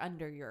it's like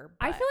under your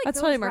butt. I feel like That's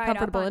those probably more ride up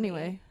comfortable on me.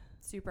 anyway.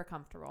 super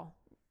comfortable.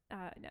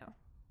 No,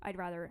 I'd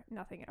rather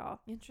nothing at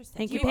all. Interesting.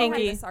 Hanky We've all had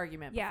panky. this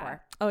argument Yeah.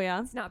 before. Oh,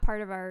 yeah? It's not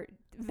part of our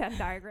Venn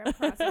diagram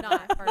process. It's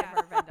not part of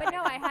our Venn But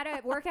no, I diagram. had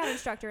a workout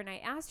instructor, and I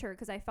asked her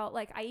because I felt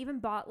like I even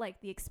bought like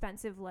the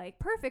expensive, like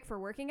perfect for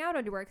working out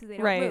underwear because they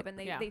don't Right. move, and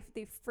they, Yeah.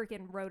 they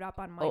freaking rode up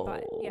on my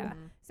butt. Oh. Yeah.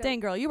 Mhm. So Dang,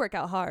 girl, you work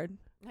out hard.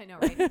 I know,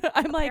 right?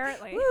 I'm like,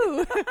 Apparently.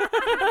 woo.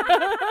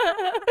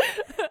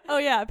 Oh,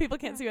 yeah. People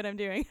can't see what I'm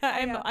doing.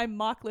 know. I'm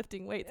mock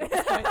lifting weights at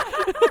this point.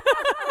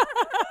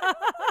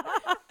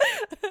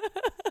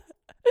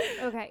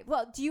 Okay.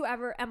 Well,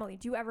 Emily,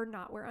 do you ever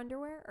not wear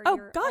underwear? Or Oh,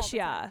 you're all gosh, the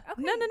yeah. time?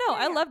 Okay, No. yeah,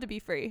 I yeah. love to be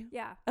free.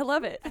 Yeah. I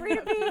love it. Free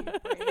to be.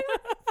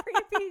 Free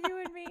to be you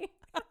and me.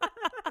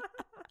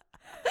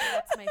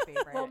 That's my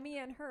favorite. Well, me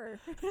and her.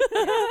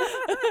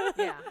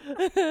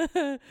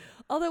 Yeah.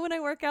 Although when I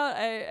work out,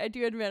 I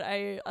do admit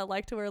I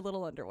like to wear a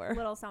little underwear.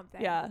 Little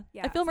something. Yeah.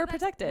 Yeah. I feel more That's-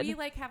 protected. We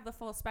like have the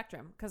full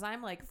spectrum because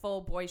I'm like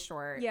full boy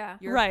short. Yeah.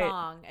 You're Right,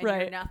 thong and you're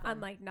right. nothing. I'm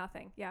like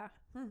nothing. Yeah.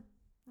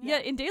 yeah,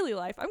 in daily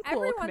life, I'm cool,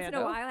 Every once in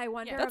commando. a while, I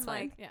wonder. that's I'm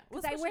fine. like, Yeah.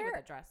 Well, 'cause I especially wear-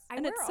 with a dress. I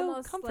And wear it's so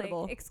almost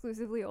comfortable. like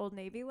exclusively Old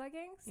Navy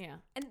leggings. Yeah.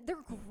 And they're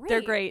great.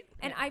 They're great.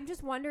 And Yeah. I'm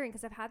just wondering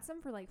because I've had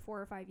some for like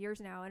 4 or 5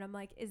 years now, and I'm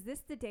like, is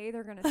this the day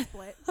they're gonna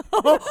split?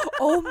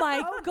 Oh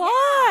my Oh,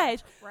 gosh.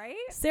 Right?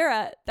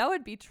 Sarah, that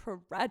would be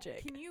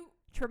tragic. Can you?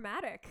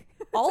 Traumatic.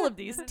 All of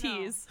these No.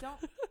 teas. Don't.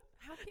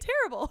 How can,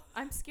 Terrible.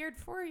 I'm scared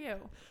for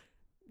you.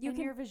 You and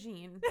can. your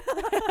vagine.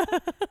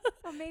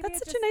 Well, maybe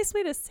That's it's such a nice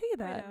way to say I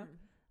that. know.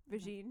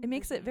 Vagine. It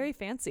makes it very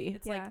fancy.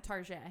 It's Yeah. like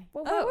Target.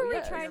 Well, what Oh, were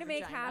yeah. we trying to Your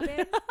make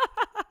vagina.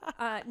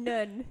 happen?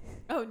 None.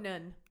 Oh,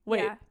 none.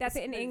 Wait, Yeah, that's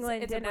in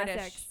England It's a and British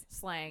Essex.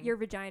 slang. Your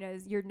vagina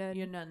is your nun.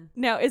 You're none.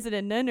 now is it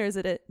a nun or is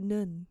it a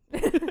nun?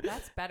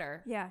 That's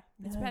better. Yeah.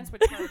 It depends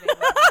which part of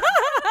England.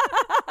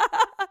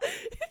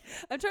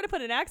 I'm trying to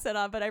put an accent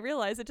on, but I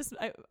realize I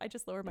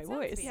just lower my It sounds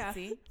voice Yeah.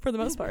 fancy. for the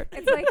most part.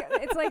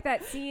 It's like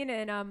that scene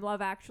in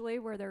Love Actually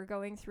where they're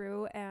going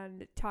through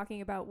and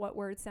talking about what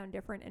words sound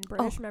different in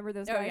British. Remember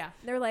those Oh, guys? yeah.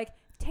 They're like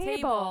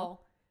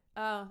table.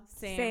 Oh,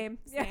 same.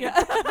 Same. Same.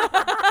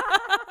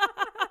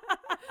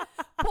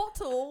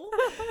 Portal.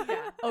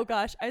 Yeah. Oh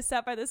gosh, I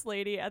sat by this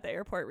lady at the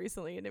airport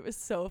recently, and it was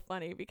so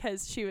funny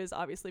because she was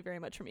obviously very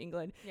much from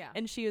England, Yeah.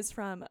 and she was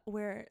from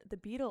where the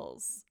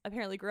Beatles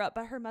apparently grew up,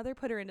 but her mother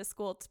put her into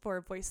school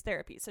for voice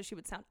therapy, so she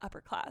would sound upper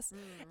class.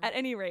 At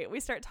any rate, we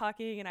start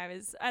talking, and I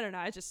was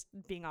just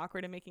being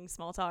awkward and making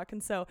small talk,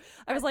 and so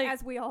I was like,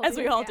 as we all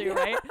do, yeah.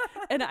 right?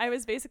 And I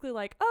was basically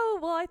like, oh,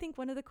 well, I think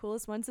one of the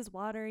coolest ones is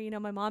water. You know,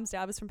 my mom's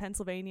dad was from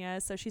Pennsylvania,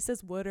 so she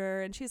says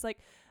wooder, and she's like,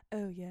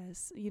 oh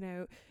yes, you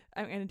know,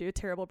 I'm gonna do a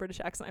terrible British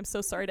accent. I'm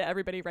so sorry to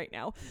everybody right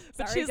now,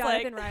 but Sorry, she's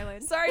Jonathan like,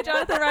 Ryland. sorry,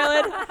 Jonathan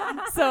Ryland.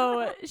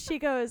 So she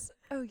goes,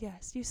 oh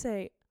yes, you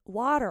say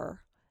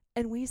water,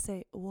 and we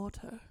say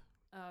water.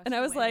 And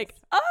I was she like,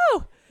 wins.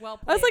 oh, Well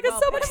I was played, like, it's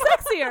well so much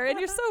played. sexier. And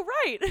you're so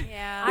right.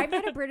 Yeah. I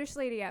met a British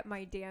lady at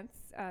my dance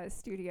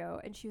studio,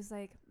 and she was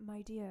like,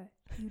 "My dear,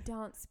 you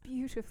dance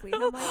beautifully."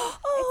 And I'm like,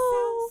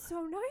 Oh. "It sounds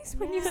so nice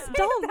when you Yeah. say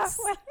it that Dance.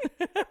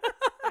 way."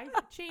 I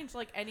changed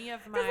like any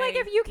of my. Because like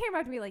if you came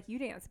up to me like, "You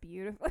dance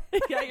beautifully,"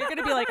 Yeah, you're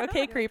gonna be like,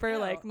 okay, creeper, Ew,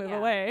 like move yeah.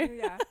 away.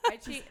 yeah, I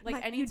cheat like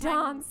you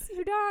anytime.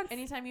 you dance.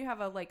 Anytime you have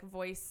a like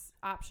voice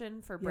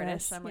option for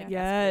British, Yes, I'm like, yes.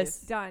 yes,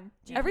 please. Done.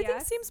 Everything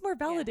GPS? seems more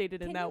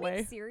validated in Can that you way.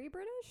 make Siri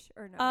British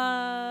or no?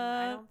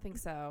 I don't think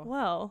so.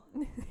 Well,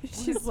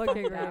 She's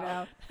looking find right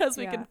out. now. as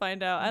we Yeah. can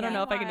find out. I don't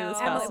know if I can do this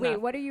Meanwhile- fast Emily, wait,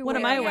 enough. what are you What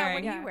am wearing? I Yeah,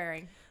 wearing? what are you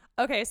wearing?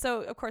 Okay,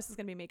 so of course it's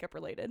gonna be makeup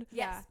related.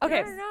 Yes.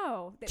 Okay.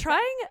 No.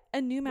 Trying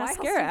a new Why else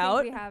do you mascara think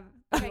out. we have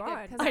Okay, you good,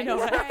 on? 'cause I know,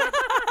 just right? tried,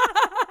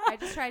 I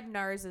just tried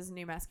NARS's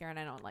new mascara and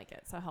I don't like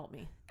it, so help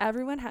me.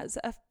 Everyone has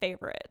a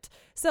favorite.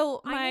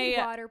 So I need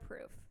my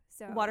waterproof.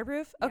 So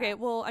waterproof. yeah. Okay,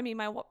 well, I mean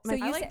my So my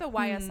you I like said- the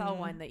YSL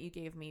one that you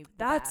gave me. the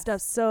that best.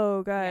 stuff's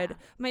so good. Yeah.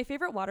 My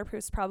favorite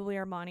waterproofs probably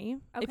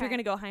Armani. If Okay. you're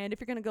gonna go high end, if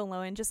you're gonna go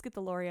low end, just get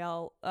the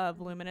L'Oreal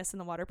Voluminous and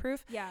the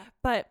waterproof. Yeah.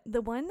 But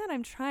the one that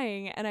I'm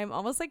trying, and I'm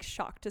almost like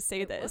shocked to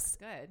say It this, looks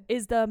good.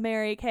 is the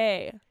Mary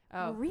Kay.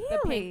 Oh, Really?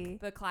 The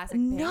pink, the classic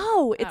pink.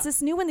 No, it's Oh. this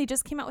new one they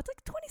just came out with,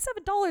 like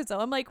 $27 though.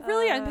 I'm like,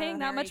 really? I'm paying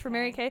that Mary much for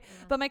Mary Kay. Kay?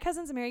 But my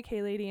cousin's a Mary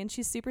Kay lady, and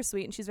she's super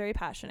sweet and she's very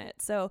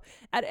passionate. So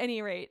at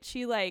any rate,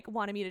 she like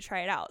wanted me to try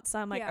it out. So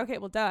I'm like, Yeah. okay,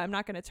 well, duh, I'm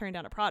not gonna turn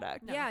down a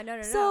product. No. Yeah.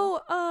 No.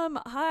 So Who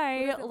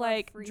hi, doesn't love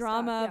like free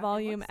drama, stuff? Yeah, it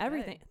volume, looks good.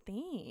 everything.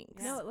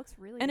 Thanks. No, it looks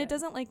really. And good. it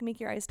doesn't like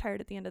make your eyes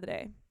tired at the end of the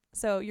day.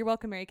 So you're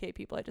welcome, Mary Kay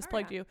people. I just Oh,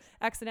 plugged yeah. you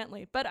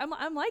accidentally, but I'm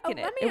Oh, liking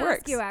it. let me It ask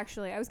works. you.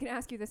 Actually, I was going to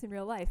ask you this in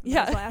real life.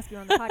 Yeah. I'll ask you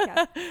on the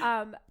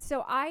podcast.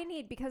 So I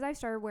need, because I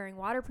started wearing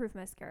waterproof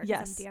mascara because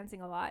Yes. I'm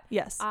dancing a lot.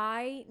 Yes.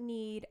 I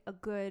need a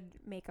good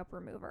makeup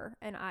remover,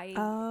 and I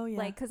Oh yeah.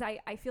 like because I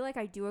feel like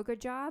I do a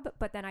good job,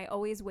 but then I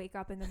always wake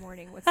up in the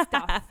morning with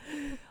stuff.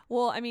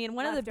 Well, I mean,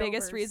 one of the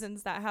biggest Leftovers.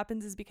 reasons that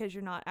happens is because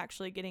you're not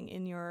actually getting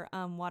in your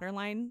water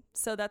line.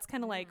 So that's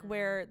kind of like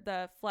where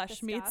the flesh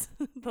The meets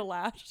the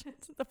lash.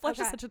 The flesh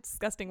is Okay. such a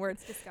disgusting word.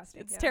 It's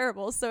disgusting. It's yeah.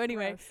 terrible. So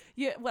anyway, Gross.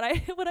 yeah,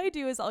 what I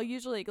do is I'll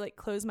usually like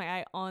close my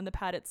eye on the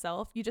pad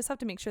itself. You just have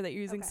to make sure that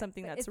you're using Okay.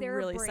 something But that's is there a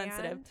really brand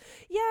sensitive. that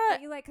Yeah,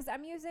 you like? Because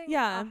I'm using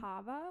Yeah.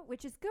 Ahava,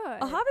 which is good.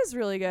 Ahava's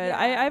really good.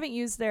 I Yeah. haven't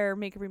used their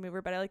makeup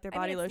remover, but I like their I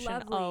mean, body it's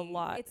lotion lovely. a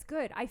lot. It's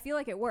good. I feel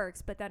like it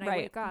works, but then I Right.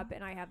 wake up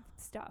and I have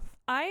stuff.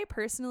 I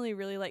personally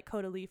really like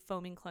Caudalie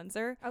foaming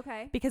cleanser.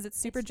 Okay. Because it's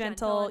super It's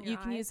gentle gentle. on your You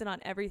can eyes. use it on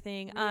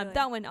everything. Really?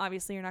 That one,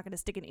 obviously, you're not going to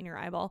stick it in your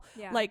eyeball.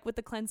 Yeah. Like with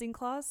the cleansing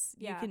cloths,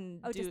 yeah. you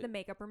can Oh, do. just the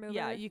makeup remover.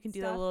 Yeah, you can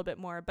do that a stuff? little bit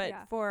more. But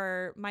Yeah.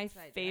 for my So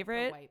I like the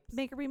favorite wipes.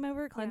 makeup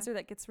remover cleanser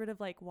that gets rid of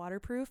like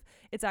waterproof,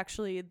 it's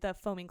actually the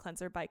foaming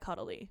cleanser by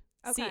Caudalie.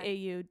 Okay.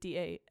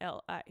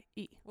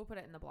 Caudalie. We'll put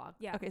it in the blog.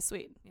 Yeah. Okay,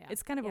 sweet. Yeah.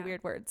 It's kind of Yeah. a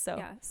weird word. So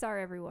Yeah.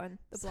 Sorry, everyone.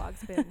 The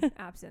blog's been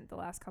absent the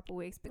last couple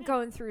weeks. Been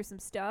going through some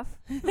stuff.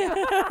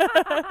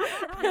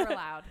 You're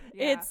allowed.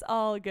 Yeah. it's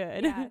all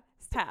good. Yeah.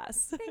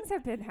 Pass. Things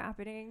have been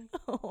happening.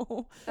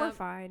 Oh. We're Um,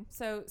 fine.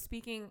 So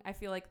speaking, I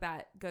feel like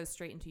that goes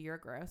straight into your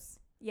gross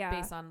Yeah.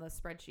 based on the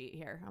spreadsheet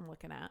here I'm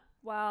looking at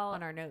Well,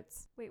 on our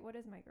notes. wait, what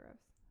is my gross?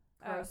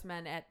 Gross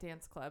men at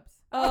dance clubs.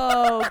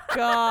 Oh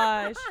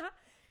gosh.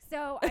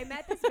 So I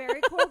met this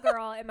very cool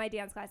girl in my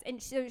dance class, and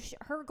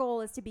her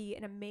goal is to be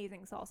an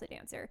amazing salsa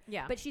dancer.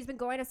 Yeah. But she's been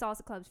going to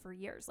salsa clubs for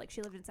years. Like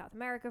she lived in South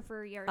America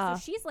for a year, Uh.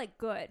 so she's like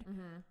good.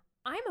 Mm-hmm.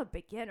 I'm a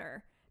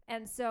beginner,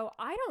 and so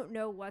I don't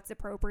know what's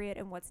appropriate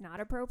and what's not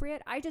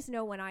appropriate. I just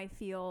know when I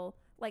feel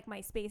like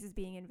my space is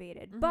being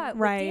invaded. Mhm. But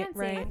with Right, dancing,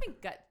 right. I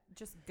think gut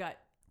check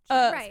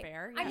Right. is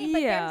fair. I Yeah. mean,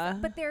 but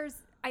Yeah. there's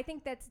I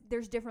think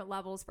there's different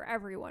levels for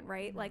everyone,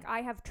 right? Mhm. Like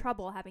I have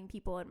trouble having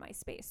people in my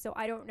space. So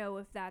I don't know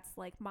if that's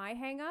like my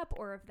hang up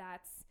or if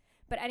that's,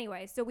 but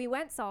anyway, so we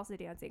went salsa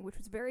dancing, which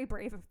was very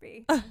brave of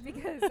me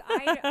because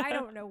I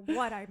don't know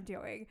what I'm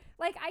doing.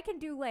 Like I can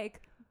do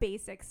like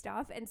basic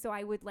stuff. And so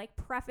I would like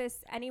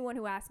preface anyone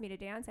who asked me to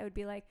dance. I would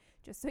be like,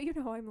 just so you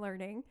know, I'm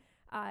learning.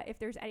 If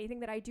there's anything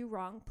that I do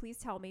wrong, please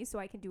tell me so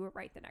I can do it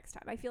right the next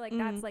time. I feel like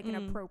that's like an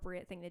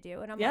appropriate thing to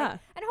do. And I'm Yeah. like,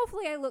 and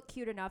hopefully I look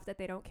cute enough that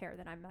they don't care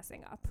that I'm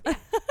messing up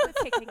with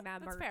kicking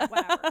them or fair.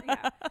 whatever.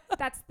 Yeah.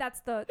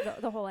 That's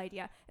the whole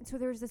idea. And so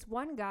there's this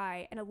one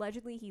guy, and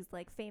allegedly he's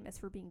like famous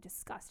for being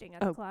disgusting at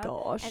the Oh club.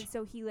 gosh. And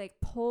so he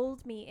like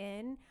pulled me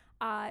in.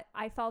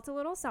 I felt a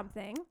little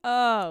something.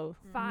 Oh.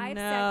 He got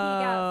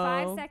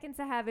No. 5 seconds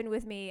of heaven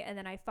with me, and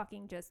then I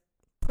fucking just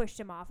pushed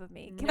him off of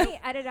me. Can Nope. we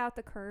edit out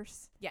the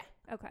curse? Yeah.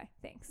 Okay,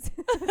 thanks.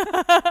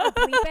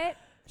 Bleep it?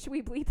 Should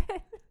we bleep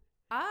it?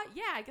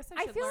 Yeah, I guess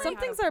I I should feel learn Some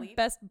how things to are bleep.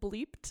 best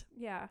bleeped.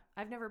 Yeah.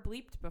 I've never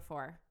bleeped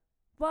before.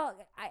 Well,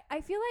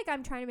 I feel like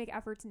I'm trying to make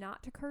efforts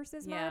not to curse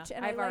as Yeah, much.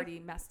 And I've I already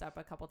messed up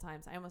a couple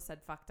times. I almost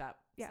said fucked up.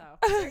 Yeah.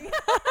 So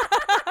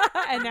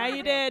And now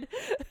you did.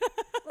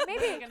 Well, what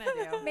are you gonna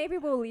do? maybe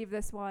we'll leave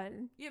this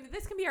one. Yeah, but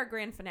this can be our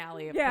grand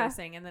finale of Yeah.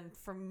 cursing, and then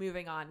from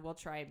moving on, we'll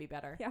try and be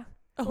better. Yeah.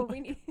 Well, we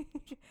need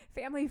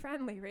family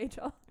friendly,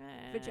 Rachel.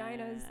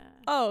 Vaginas.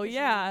 Oh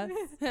yeah,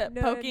 None.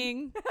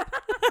 poking.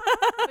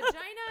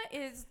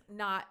 Vagina is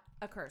not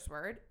a curse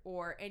word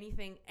or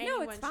anything. No,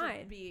 Anyone it's fine.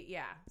 should be.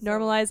 Yeah. So,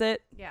 Normalize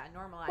it. Yeah,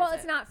 normalize. Well, it.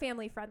 it's not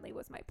family friendly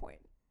was my point.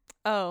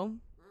 Oh,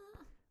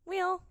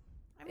 well.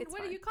 I mean, it's what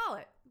fine. do you call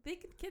it?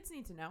 Kids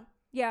need to know.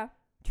 Yeah,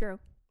 true.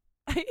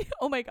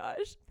 Oh my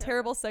gosh,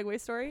 terrible segue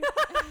story.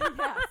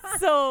 Yeah.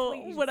 So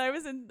Please. when I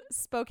was in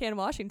Spokane,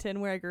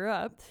 Washington, where I grew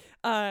up,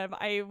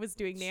 I was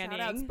doing nannying. Shout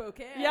out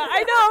Spokane. Yeah,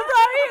 I know,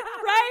 right?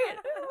 Right.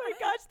 Oh my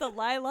gosh, the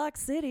Lilac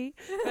City.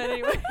 But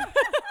anyway.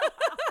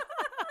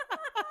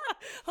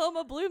 Home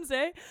of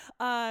Bloomsday.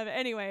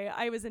 Anyway,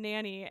 I was a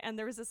nanny, and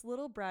there was this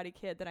little bratty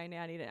kid that I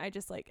nannied, and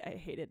I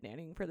hated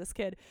nannying for this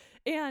kid.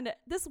 And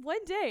this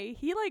one day,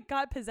 he like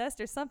got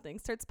possessed or something,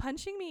 starts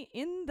punching me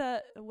in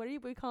the, what are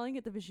we calling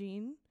it, the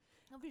vagine?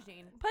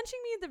 Punching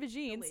me in the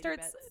vagine, lady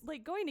starts bits.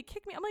 like going to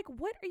kick me. I'm like,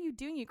 what are you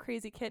doing, you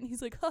crazy kid? And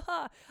he's like,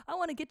 haha, I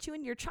want to get you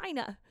in your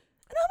china.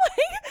 And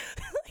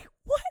I'm like,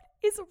 what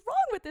is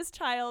wrong with this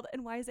child?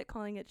 And why is it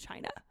calling it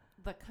China?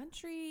 The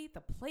country,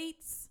 the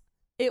plates.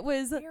 It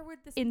was Where would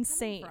this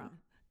insane. be coming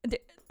from?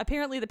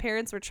 Apparently the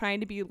parents were trying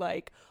to be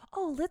like,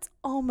 oh, let's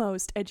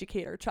almost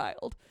educate our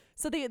child.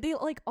 So they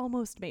like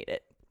almost made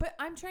it. But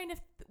I'm trying to.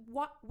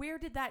 Where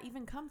did that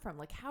even come from?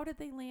 Like, how did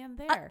they land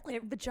there?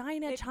 Like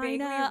vagina, it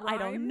China, vaguely I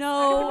don't rhymes.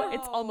 know. I don't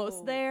It's almost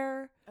know.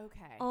 there.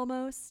 Okay.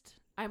 Almost.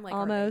 I'm like,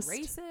 almost. Are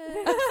they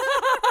racist?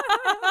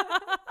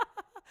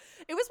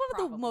 It was one of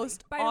the Probably.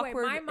 most By the way,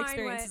 awkward my mind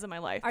experiences went, of my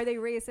life. Are they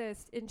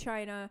racist in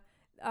China?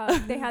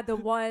 They had the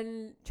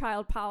one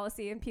child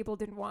policy and people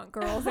didn't want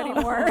girls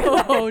anymore.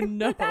 Oh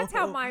no. That's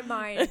how my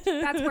mind,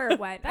 that's where it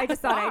went. I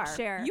just thought I'd Far.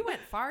 share. You went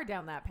far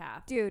down that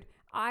path. Dude,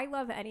 I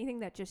love anything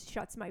that just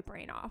shuts my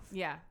brain off.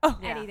 Yeah. Oh.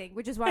 Yeah. Anything,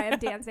 which is why I'm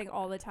dancing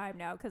all the time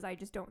now because I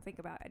just don't think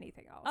about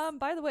anything else.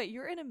 By the way,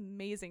 you're an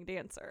amazing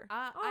dancer.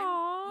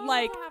 Aw. I'm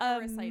Like, we'll have a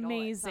recital at some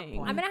amazing.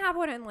 point. I'm gonna have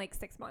one in like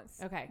 6 months.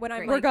 Okay, when I'm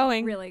great. We're like,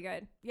 going. really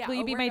good. Yeah. Will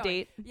you be we're my going.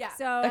 date? Yeah.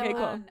 So Okay,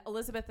 cool.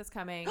 Elizabeth is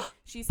coming.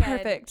 She said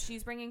Perfect.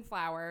 she's bringing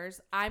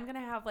flowers. I'm gonna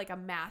have like a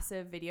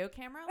massive video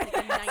camera, like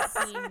a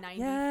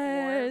 1994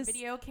 Yes.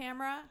 video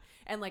camera,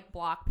 and like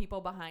block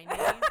people behind me.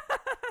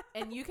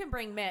 And you can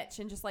bring Mitch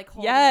and just like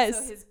hold Yes. it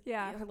so his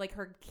Yeah.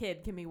 her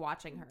kid can be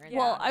watching her. And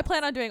Well, I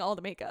plan on doing all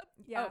the makeup.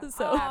 Yeah. Oh,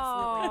 So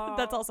absolutely.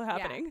 that's also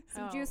happening.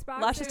 Some juice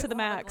boxes. Lashes to the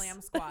We'll have a max.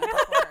 Glam squad before.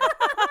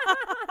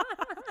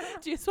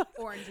 Juice box.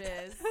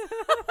 Oranges.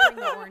 Bring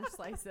the orange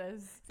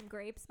slices. Some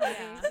grapes, maybe.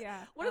 Yeah.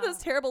 Yeah. What are those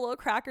terrible little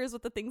crackers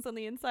with the things on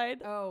the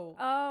inside? Oh.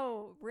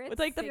 Oh, Ritz. With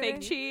like the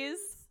cinnamon. fake cheese.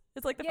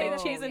 It's like the Yeah, fake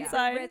the cheese fake- yeah.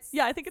 inside. Ritz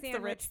Yeah, I think it's the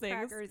sandwich Ritz things.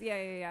 crackers.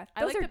 Yeah.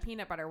 I Those like are, the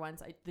peanut butter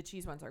ones. The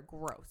cheese ones are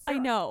gross. I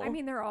know. I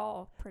mean, they're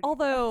all pretty.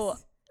 Although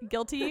gross.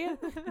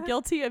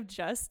 guilty of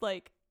just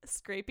like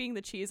scraping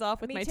the cheese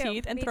off with Me my too.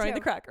 teeth and Me throwing the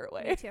too. cracker Me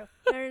away. too.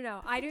 No.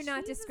 I do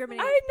not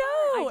discriminate. I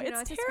know. I do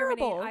not It's discriminate.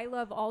 terrible. I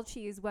love all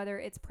cheese, whether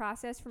it's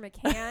processed from a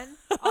can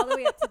all the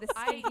way up to the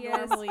I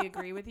stickiest. normally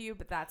agree with you,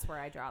 but that's where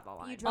I draw the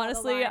line. You draw the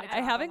Honestly, line. I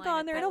haven't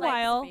gone there in a But, like,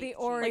 while. fake the cheese.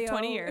 Oreo, Like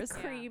 20 years.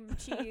 cream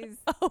cheese.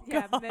 Oh,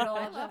 yeah, God. middle.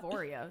 I love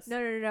Oreos.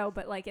 No.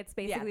 But like, it's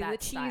basically the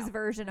that cheese style.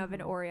 version of an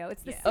Oreo.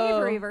 It's the Yeah.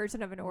 savory Oh.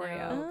 version of an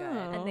Oreo, No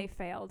good. and they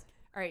failed.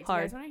 All right, do you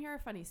Hard. guys want to hear a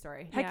funny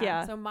story? Heck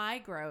Yeah. yeah. So my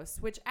gross,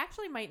 which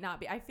actually might not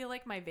be. I feel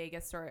like my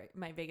Vegas story,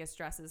 my Vegas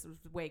dresses was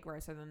way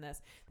grosser than this.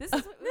 This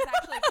was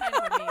actually kind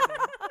of amazing.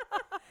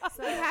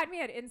 So You had me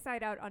at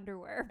inside out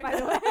underwear, by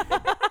the way.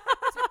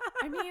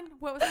 I mean,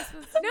 what was I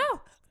supposed to do? No,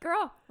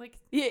 girl. Like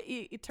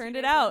You turned 2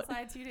 it days out.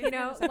 outside, 2 days You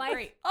know, inside. life-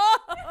 Great. Oh,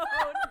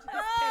 Just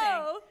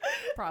kidding.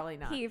 Probably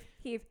not. Heave.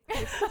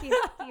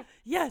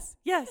 yes.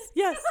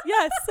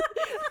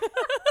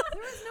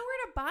 There was nowhere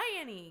to buy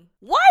any.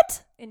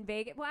 What? In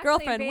Vegas. Well, actually, in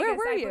Girlfriend, where Vegas,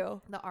 were I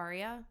you? The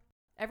Aria,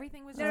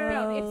 everything was No, just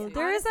no. Oh, If,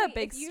 there is a honestly,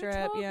 big if you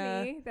strip, told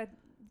yeah. me that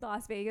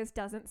Las Vegas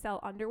doesn't sell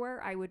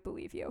underwear, I would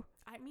believe you.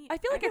 I mean, I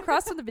feel like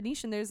across from the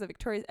Venetian, there's a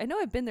Victoria's. I know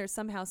I've been there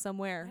somehow,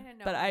 somewhere. I didn't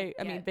know But you I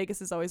could mean, get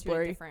Vegas is always to a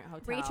blurry. different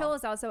hotel. Rachel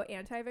is also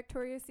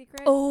anti-Victoria's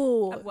Secret.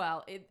 Oh,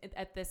 Well,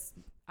 at this,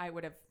 I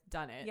would have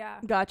done it. Yeah.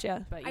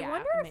 gotcha. But I yeah,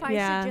 wonder if maybe. I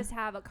Yeah. should just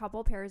have a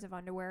couple pairs of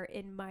underwear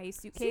in my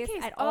suitcase,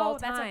 at oh, all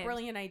that's times. a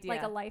brilliant idea.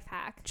 Like a life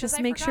hack. Just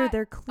I make sure forgot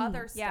they're clean.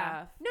 Other stuff.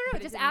 Yeah. No,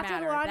 but it just didn't after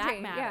the matter.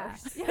 laundry. That Yeah.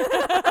 matters.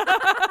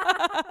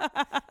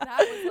 That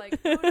was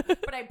like,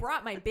 but I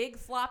brought my big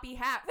floppy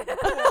hat for the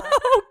pool.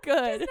 Oh,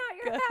 good. Not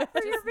your Good. hat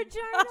for your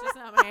vagina. Just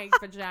not my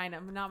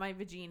vagina, not my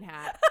vagine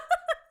hat.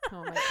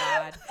 Oh my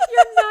god.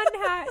 Your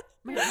nun hat.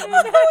 My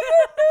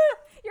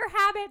Your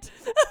habit.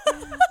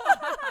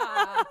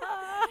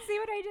 See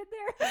what I did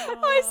there? Oh,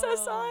 I so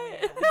saw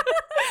it.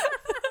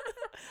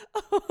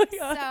 Oh my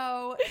god.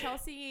 So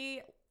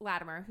Chelsea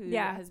Latimer, who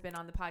Yeah. has been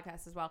on the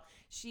podcast as well,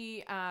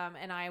 she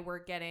and I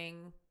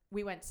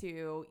we went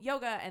to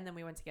yoga and then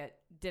we went to get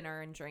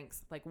dinner and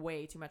drinks, like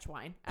way too much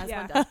wine, as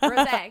Yeah. one does.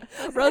 Rosé,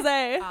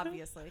 Rosé.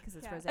 obviously, because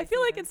it's Yeah. rosé. I feel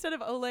like season. instead of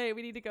Olay,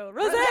 we need to go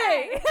Rosé.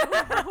 Rosé.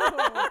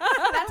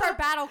 That's our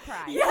battle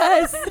cry.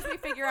 Yes. As soon as we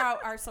figure out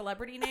our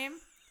celebrity name,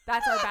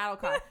 that's our battle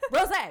cry.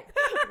 Rosé.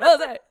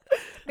 Rosé.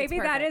 Maybe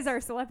that perfect. is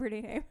our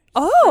celebrity name.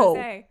 Oh,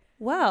 Rosé.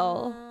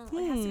 well.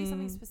 It has to be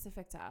something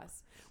specific to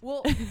us.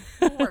 We'll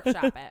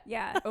workshop it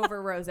Yeah.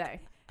 over Rosé.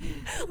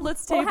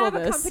 Let's We'll table have a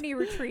this. company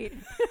retreat.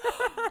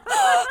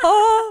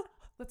 Oh,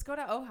 Let's go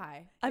to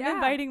Ojai. I'm Yeah.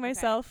 inviting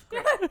myself.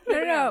 No,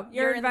 You're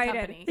you're in the invited.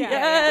 company. Yeah.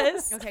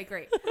 Yes. Okay,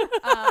 great.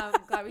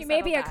 Glad we You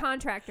may be a settled that.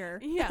 contractor.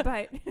 Yeah.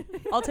 But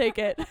I'll take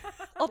it.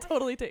 I'll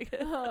totally take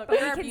it. You're we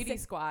our can beauty say-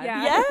 squad.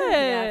 Yeah.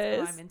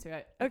 Yes. Oh, I'm into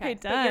it. Okay,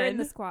 but you're in done.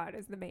 the squad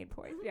is the main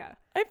point. Yeah.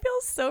 I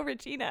feel so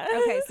Regina.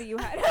 Okay, so you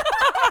had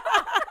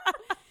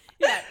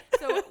Yeah.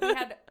 So we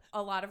had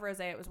a lot of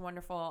rosé. It was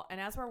wonderful. And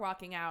as we're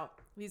walking out,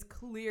 these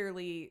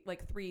clearly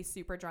like 3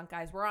 super drunk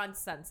guys. We're on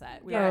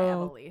Sunset. We were at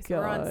Oh, Emily. So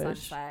we're on gosh.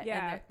 Sunset. Yeah.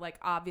 And they're like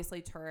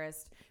obviously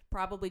tourists.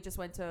 Probably just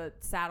went to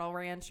Saddle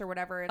Ranch or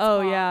whatever it's Oh,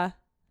 called. yeah.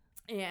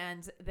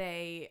 And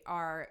they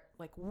are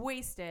like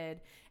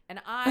wasted. And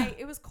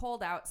it was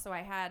cold out, so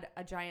I had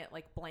a giant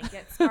like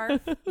blanket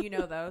scarf. You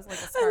know those, like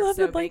a scarf love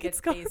so the big blanket it's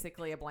scarf.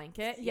 basically a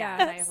blanket.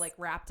 Yes. And I like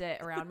wrapped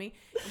it around me.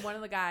 And one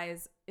of the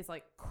guys is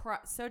like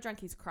so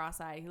drunk he's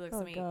cross-eyed. He looks Oh,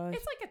 at me. gosh.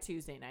 It's like a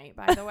Tuesday night,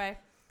 by the way.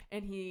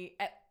 And he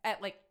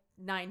at like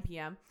 9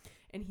 p.m.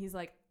 and he's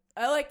like,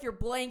 "I like your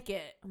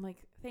blanket." I'm like,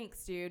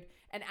 "Thanks, dude."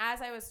 And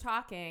as I was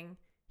talking,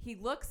 he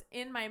looks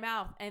in my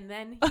mouth and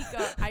then he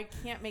goes, I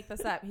can't make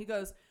this up. He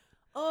goes,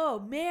 "Oh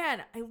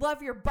man, I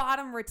love your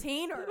bottom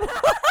retainer."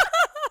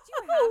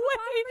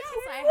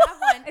 Yes, I have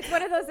one. it's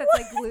one of those that's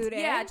like glued in.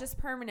 Yeah, just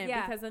permanent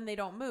Yeah. because then they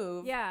don't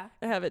move. Yeah.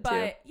 I have it too.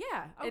 But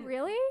yeah. Oh,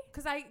 really?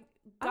 Because I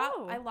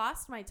Oh.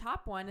 lost my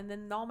top one and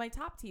then all my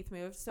top teeth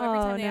moved. So every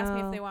time they ask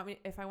me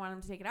if I want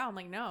them to take it out, I'm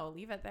like, no,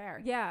 leave it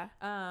there. Yeah.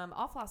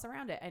 I'll floss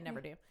around it. I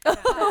never do.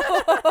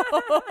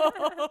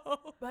 Oh.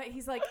 But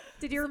he's like,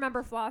 Did you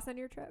remember floss on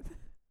your trip?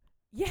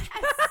 yes,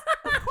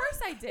 of course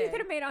I You did. could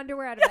have made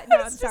underwear out of it. No, I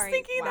I'm was just sorry.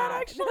 thinking Wow.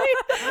 that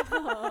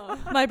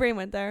actually. My brain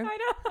went there. I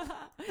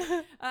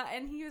know.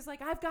 And he was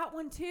like, I've got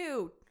one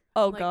too.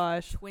 Oh, I'm like,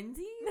 gosh. Twinsies?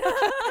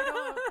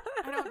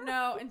 I don't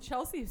know. And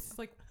Chelsea's just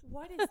like,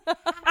 what is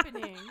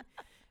happening?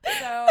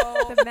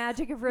 So The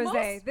magic of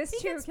rosé. Most- This he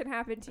too gets- can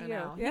happen to I you.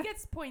 know. Yeah. He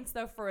gets points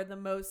though for the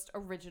most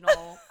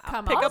original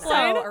come Pickup on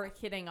line? or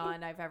hitting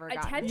on I've ever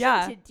gotten. Attention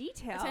Yeah. to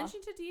detail.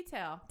 Attention to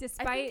detail. I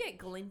Despite- think it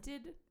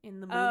glinted in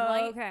the Oh,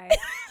 moonlight. okay.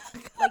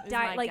 is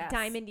my like guess.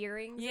 diamond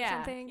earrings or Yeah,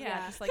 something.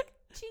 yeah, just like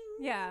ching.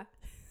 Yeah.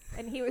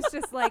 And he was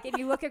just like, and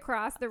you look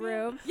across the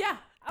room. Yeah.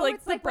 Oh, Like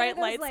it's the one of bright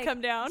those, lights like, come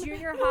down.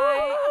 Junior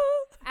high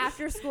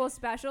after school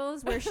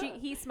specials where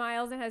he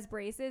smiles and has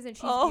braces and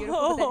she's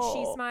beautiful, but then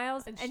she Oh.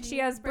 smiles And and she she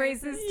has has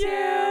braces braces. too.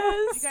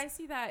 Yes. Did you guys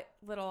see that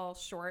little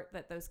short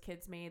that those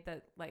kids made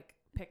that like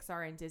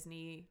Pixar and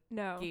Disney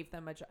No. gave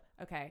them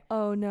okay.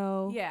 Oh,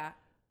 no. Yeah.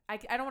 I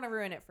don't want to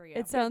ruin it for you.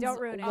 It sounds don't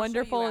ruin it. I'll show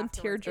wonderful you and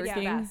afterwards. tear It's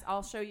the jerking. best.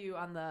 I'll show you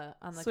on the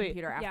Sweet.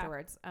 computer Yeah.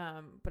 afterwards.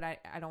 But I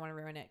don't want to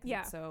ruin it. 'Cause Yeah.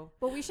 it's so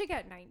Well, we should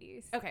get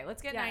 90s. okay.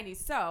 Let's get Yeah. 90s.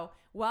 So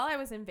while I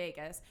was in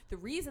Vegas, the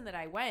reason that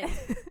I went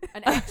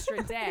an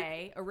extra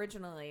day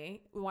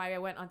originally, why I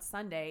went on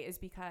Sunday, is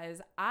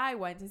because I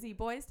went to see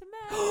Boys to Men.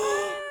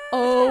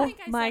 Oh, which I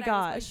think I my said I was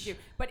going to gosh. do.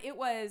 But it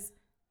was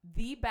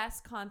the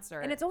best concert.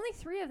 And it's only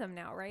 3 of them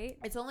now, right?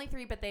 It's only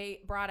 3, but they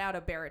brought out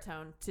a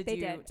baritone to They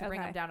did. bring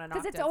them down an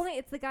Because octave.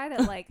 it's the guy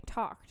that like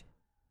talked.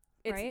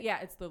 It's, right? Yeah,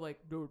 it's the like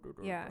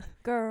Yeah.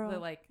 Girl. the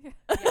like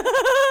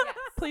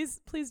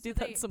Please do So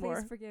that they- some Please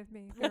more. forgive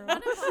me. One Girl.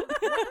 of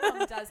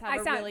them does I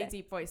have a sound really it.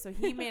 deep voice, so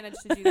he managed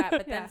to do that.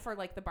 But Yeah. then for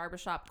like the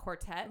barbershop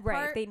quartet Right,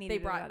 part, they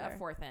needed brought another. a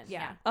 4th in.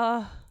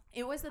 Yeah.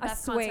 It was the A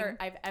best swing. concert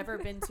I've ever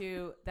been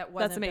to that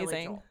wasn't That's Billy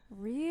amazing. Joel.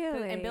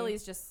 Really? And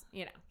Billy's just,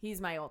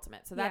 he's my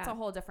ultimate. So that's Yeah. a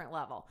whole different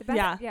level. The best,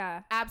 Yeah.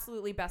 Yeah.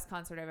 Absolutely best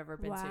concert I've ever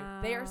been to.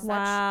 They are Wow. such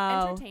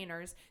Wow.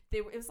 entertainers.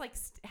 It was like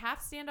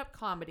half stand-up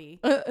comedy.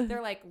 Uh,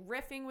 They're like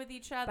riffing with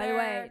each other. By the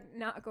way,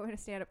 not going to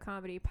stand-up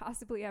comedy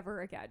possibly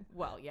ever again.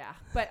 Well, yeah.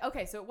 But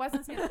okay, so it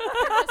wasn't stand-up.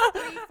 They're just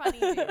 3 funny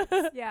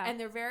dudes. Yeah. And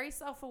they're very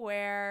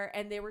self-aware,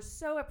 and they were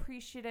so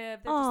appreciative.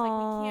 They're just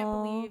like, we can't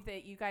Aw. believe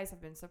that you guys have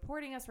been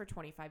supporting us for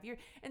 25 years.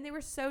 And they were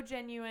so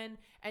genuine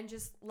and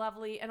just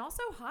lovely and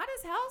also hot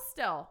as hell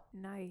still.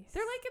 Nice.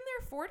 They're like in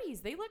their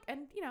 40s. They look,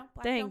 and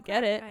black Dang, don't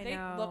get crack. it. I They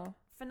know. look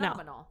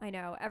phenomenal. I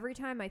know. Every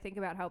time I think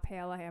about how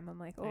pale I am, I'm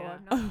like, oh, Yeah.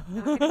 I'm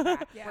not. We're gonna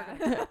crack. Yeah. We're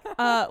gonna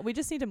crack. we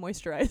just need to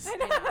moisturize. I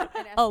know.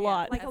 And A SPF.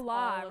 lot. Like a All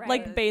lot, of right?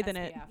 Like the bathe in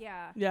it. SPF.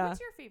 Yeah. Yeah.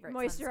 What's your favorite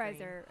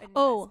Moisturizer and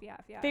Oh, SPF.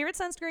 Yeah. Favorite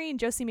sunscreen,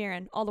 Josie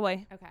Marin, all the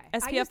way. sunscreen? Okay. I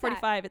use SPF that.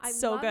 45. It's I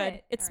so love good. it. It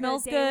All right.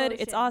 smells Day good.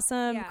 It's lotion.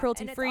 awesome. Yeah.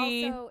 Cruelty And it's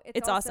free. also-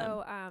 It's awesome.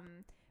 also,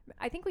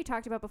 I think we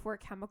talked about before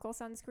chemical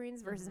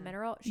sunscreens versus Mhm.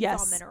 mineral. She's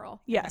Yes. all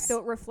mineral. Yes. So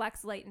it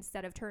reflects light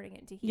instead of turning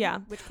into heat, Yeah.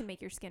 which can make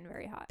your skin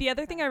very hot. The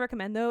other thing I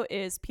recommend though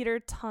is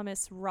Peter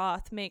Thomas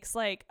Roth makes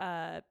like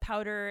a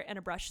powder and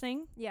a brush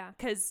thing. Yeah.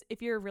 Because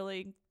if you're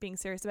really being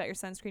serious about your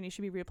sunscreen, you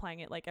should be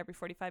reapplying it like every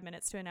 45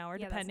 minutes to an hour,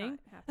 Yeah, depending.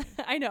 That's not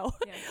happening. I know.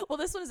 Yeah. Well,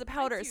 this one is a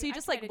powder, so you I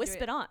just try like to do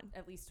wisp it on.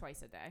 At least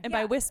twice a day. And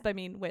by Yeah. wisp, I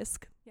mean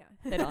whisk Yeah.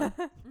 it on.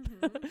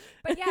 Mhm.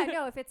 But yeah,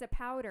 no, if it's a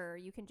powder,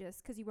 you can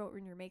just, because you won't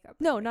ruin your makeup.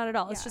 No, right? not at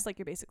all. It's Yeah. just like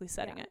you're basically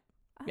setting Yeah. it.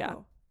 Yeah.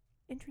 Oh,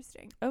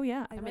 interesting. Oh,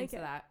 yeah. I I'm like into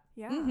it. that.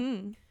 Yeah.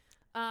 Mm-hmm.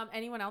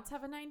 Anyone else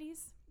have a 90s?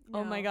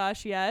 Oh my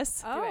gosh,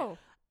 yes. Oh.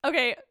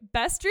 Okay,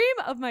 best dream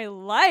of my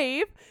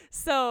life.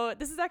 So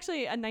this is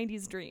actually a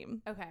 90s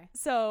dream. Okay.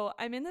 So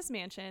I'm in this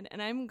mansion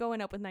and I'm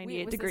going up with 98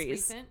 Wait, was degrees.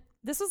 This recent?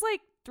 This was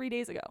like 3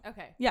 days ago.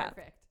 Okay. Yeah.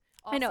 Perfect.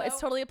 I know, it's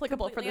Also, totally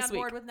applicable for completely this on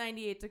board week. with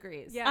 98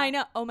 degrees. Yeah. I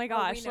know. Oh my we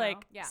gosh, know.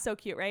 like Yeah. so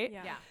cute, right?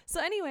 Yeah. Yeah.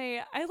 So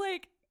anyway, I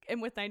like am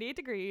with 98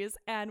 degrees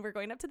and we're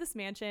going up to this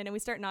mansion and we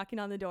start knocking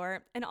on the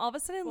door and all of a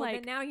sudden Well,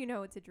 like then now you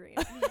know it's a dream.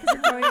 'Cause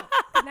you're going,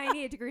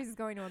 98 degrees is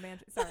going to a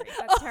mansion. Sorry,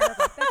 that's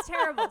terrible. That's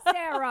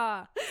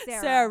terrible.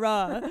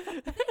 Sarah.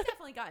 They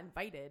definitely got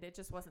invited. It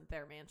just wasn't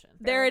their mansion.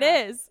 There it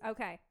enough. is.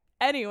 Okay.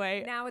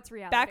 Anyway, Now it's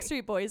reality.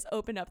 Backstreet Boys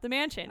open up the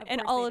mansion Of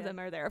and course all they of did. them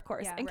are there, of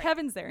course. Yeah. And Right.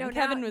 Kevin's there. No, and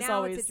Kevin now, was now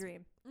always it's a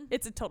dream.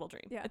 It's a total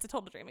dream. Yeah. It's a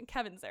total dream. And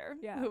Kevin's there,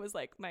 Yeah. who was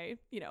like my,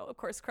 of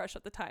course, crush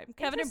at the time.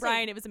 Kevin and Interesting.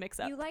 Brian, it was a mix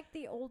up. You like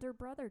the older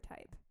brother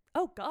type.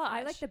 Oh gosh.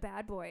 I like the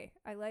bad boy.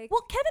 I like.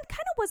 Well, Kevin kind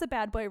of was a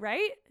bad boy,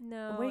 right?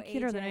 no, way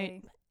cuter than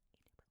AJ.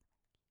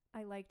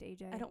 I liked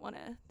AJ.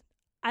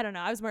 I don't know.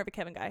 I was more of a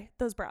Kevin guy.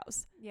 Those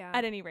brows. Yeah.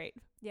 At any rate.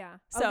 Yeah.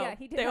 So oh yeah,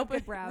 he did they have open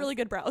good brows. really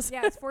good brows.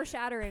 Yeah, it's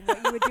foreshadowing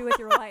what you would do with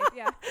your life.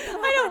 Yeah.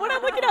 I know, when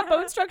I'm looking at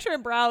bone structure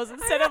and brows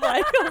instead of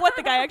like what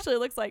the guy actually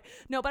looks like.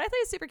 No, but I thought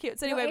he was super cute.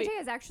 So No, anyway,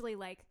 AJ is actually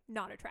like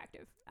not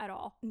attractive at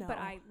all. No. But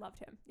I loved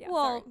him. Yeah.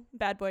 well, sorry.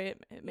 bad boy,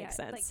 it makes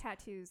Yeah, sense. Like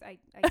tattoos, I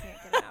can't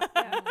get enough.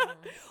 Yeah.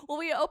 Well,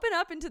 we open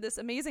up into this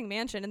amazing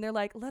mansion and they're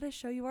like, let us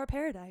show you our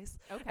paradise.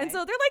 Okay. And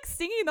so they're like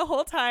singing the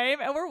whole time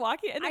and we're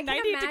walking and I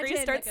then can 98 degrees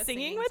imagine, starts like, a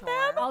singing singing with tour.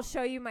 them. I'll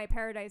show you my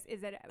paradise.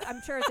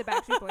 I'm sure it's a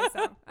Backstreet Boys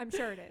song. I'm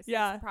sure it is.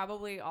 Yeah.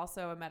 Probably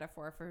also a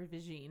metaphor for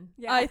Vagine.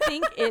 Yeah. I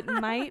think it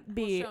might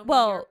be. show me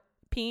Well, your-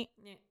 pink.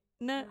 Yeah.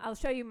 No. I'll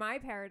show you my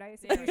paradise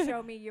Yeah. if you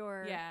show me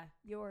yours. Yeah.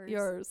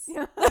 Yours.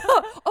 Yeah.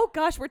 Oh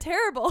gosh, we're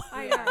terrible.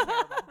 I We know. are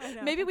terrible. I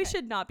know. Maybe we Okay.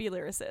 should not be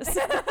lyricists.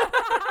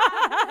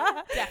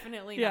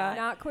 Definitely Yeah. not.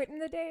 Not quitting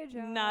the day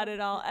job. Not at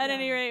all. At Yeah.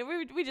 any rate,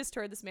 we just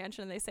toured this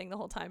mansion and they sang the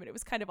whole time and it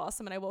was kind of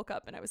awesome. And I woke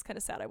up and I was kind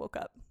of sad I woke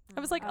up. I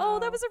was like, oh,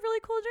 that Oh. was a really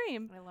cool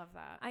dream. I love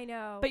that. I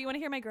know. But you want to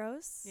hear my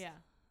gross? Yeah.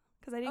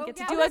 Because I didn't Oh, get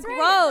yeah, to do a that's right.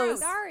 gross.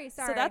 Sorry.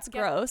 So that's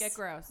gross. Get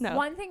gross. No.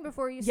 One thing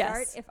before you Yes,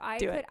 start, if I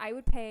do could, it. I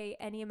would pay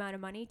any amount of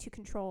money to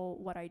control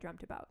what I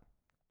dreamt about.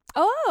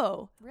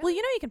 Oh. Well, Really?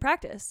 you can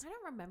practice. I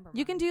don't remember.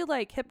 You can mine. do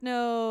like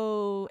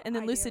hypno and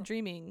then I lucid do.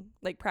 dreaming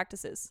like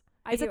practices.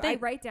 I It's a do. I thing.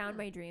 write down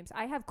my dreams.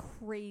 I have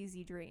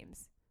crazy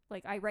dreams.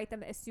 Like I write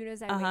them as soon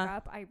as I Uh-huh. wake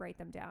up. I write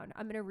them down.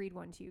 I'm gonna read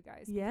one to you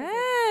guys. because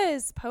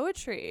Yes,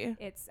 poetry.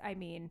 It's. I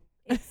mean,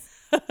 You're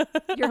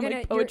gonna- like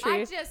you're- poetry.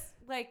 I just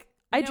like.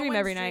 I no dream one's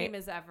every dream night.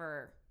 is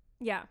ever.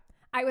 yeah.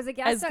 I was a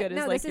guest. As good as,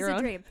 no, like, this your is a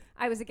own. dream.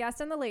 I was a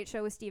guest on the Late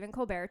Show with Stephen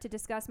Colbert to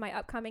discuss my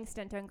upcoming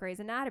stint on Grey's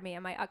Anatomy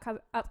and my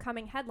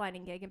upcoming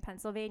headlining gig in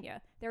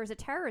Pennsylvania. There was a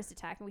terrorist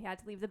attack and we had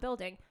to leave the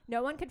building.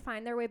 No one could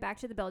find their way back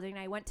to the building, and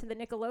I went to the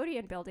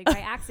Nickelodeon building by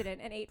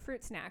accident and ate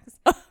fruit snacks.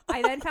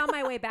 I then found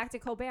my way back to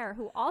Colbert,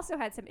 who also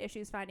had some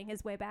issues finding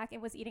his way back and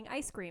was eating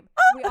ice cream.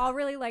 We all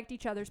really liked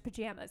each other's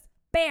pajamas.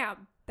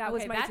 Bam! That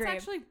was Okay, my that's dream.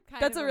 actually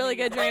kind That's of a really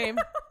good amazing.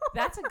 dream.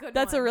 That's a good.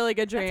 That's one. a really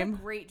good That's dream. a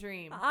great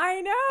dream.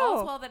 I know.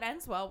 All's well that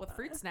ends well with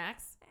fruit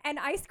snacks. And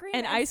ice cream.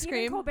 And ice Stephen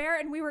cream. Colbert,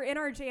 and we were in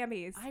our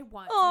jammies. I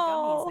want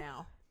Oh. some gummies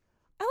now.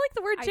 I like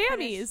the word I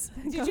jammies.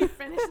 Did you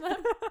finish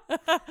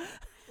them?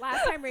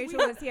 Last time Rachel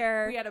was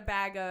here, We had a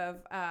bag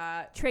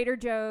of Trader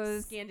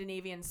Joe's,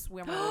 Scandinavian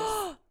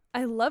swimmers.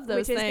 I love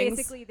those which things. is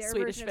basically their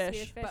Swedish version fish. of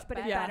Swedish fish, But but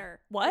it's yeah. better.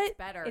 What? It's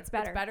better. It's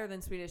better. It's better than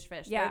Swedish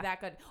fish. Yeah. They're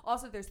that good.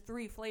 Also, there's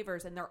 3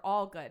 flavors and they're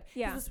all good. 'Cause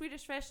Yeah. the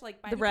Swedish fish,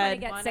 like by The the red. red You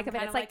get one, sick of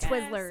I'm it. It's kinda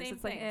like Twizzlers. Same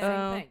It's like, thing. eh.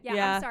 Same thing. Yeah,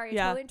 Yeah, I'm sorry.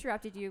 yeah. I totally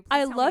interrupted you. Please I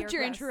tell me loved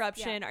you're your gross.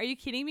 interruption. Yeah. Are you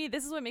kidding me?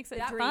 This is what makes it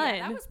That, fun.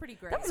 yeah, that was pretty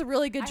great. That was a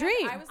really good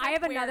dream. was, I like,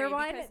 have another wary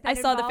one. because- That I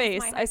saw the involves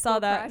face. my I high saw school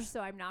that. crush,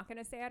 so I'm not going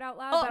to say it out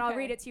loud, Oh, but I'll okay.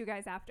 read it to you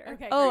guys after.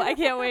 Okay. Oh, great. I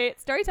can't wait.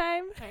 Story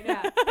time. I know.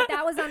 Yeah, but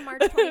that was on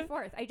March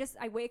 24th.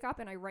 I wake up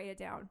and I write it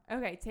down.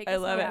 Okay, take I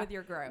us love home it. with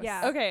your gross.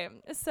 Yeah. Okay,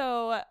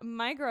 so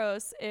my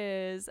gross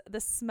is the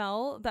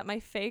smell that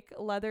my fake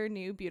leather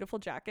new beautiful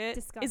jacket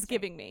is Disgusting.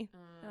 giving me.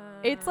 Mm.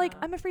 It's like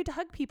I'm afraid to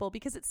hug people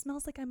because it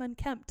smells like I'm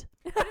unkempt.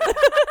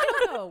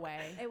 It'll go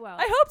away. It will.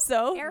 I hope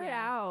so. Air it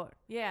Yeah. out.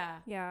 Yeah.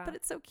 Yeah. But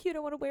it's so cute. I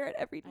want to wear it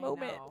every I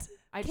moment. know.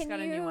 I just Can got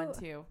a new one you-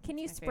 too. Can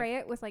you It's my spray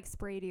it with like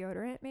spray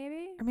deodorant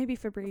maybe? Or maybe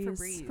Febreze.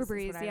 Febreze. is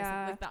Febreze, what I was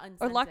yeah. like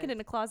the Or lock it unscented.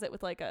 in a closet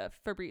with like a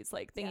Febreze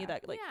like thingy Yeah.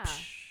 that like Yeah.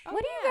 psh. Oh,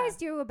 What do yeah. you guys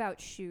do about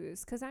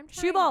shoes? Because I'm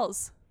trying. Shoe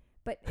balls.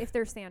 But if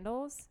they're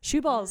sandals,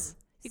 Shoe balls.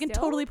 You can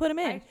Still? totally put them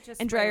in. I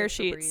just And spray dryer with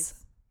sheets. Febreze.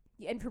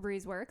 and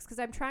Febreze works because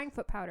I'm trying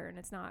foot powder and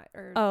it's not,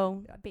 or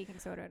Oh. baking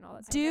soda and all that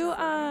I stuff. Do, don't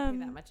pay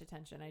that um, much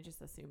attention. I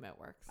just assume it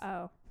works.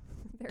 Oh,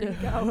 there you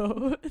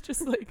go.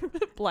 Just like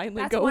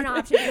blindly That's go one with it.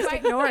 option. Just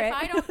ignore if it.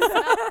 I don't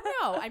smell,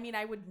 no, I mean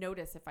I would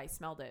notice if I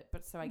smelled it,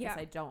 but so I guess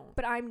Yeah. I don't.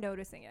 But I'm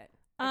noticing it.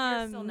 If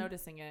you're still Um,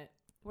 noticing it,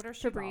 what are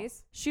shoe Febreze.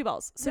 balls? Shoe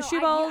balls. So No, shoe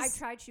I've balls.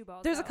 tried shoe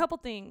balls. There's a though. couple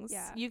things.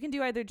 Yeah. You can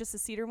do either just the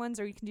cedar ones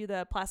or you can do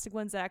the plastic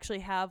ones that actually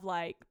have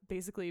like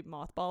basically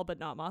mothball but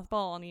not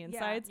mothball on the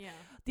insides. Yeah.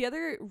 The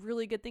other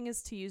really good thing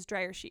is to use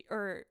dryer sheet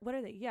or what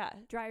are they? Yeah.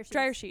 dryer sheets.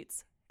 Dryer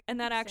sheets. And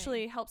that Interesting.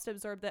 actually helps to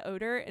absorb the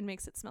odor and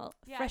makes it smell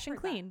Yeah, fresh I've and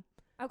heard that. clean.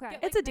 Okay.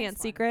 Get, It's like, a dance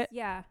nice secret.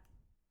 Yeah.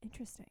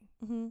 Interesting.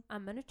 Mm-hmm.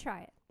 I'm going to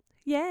try it.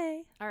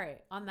 Yay. All right.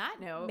 On that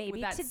note, Maybe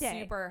with that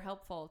today. super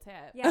helpful tip.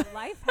 Yeah,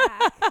 life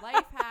hack.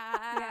 Life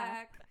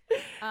hack.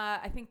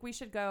 I think we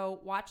should go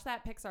watch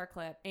that Pixar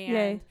clip, and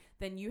Yay.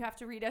 then you have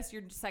to read us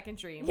your second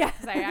dream. Yeah.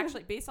 Because I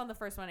actually, based on the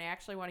first one, I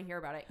actually want to hear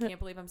about it. Can't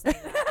believe I'm saying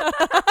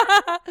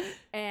that.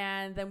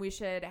 And then we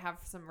should have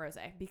some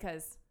rosé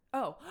because,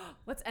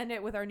 let's end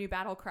it with our new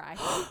battle cry.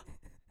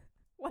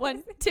 What 1,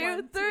 is it? 2, 1,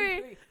 2, 3.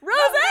 3.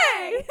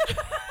 Rosé!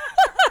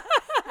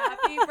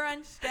 Happy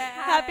brunch day.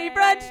 Happy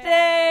brunch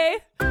day.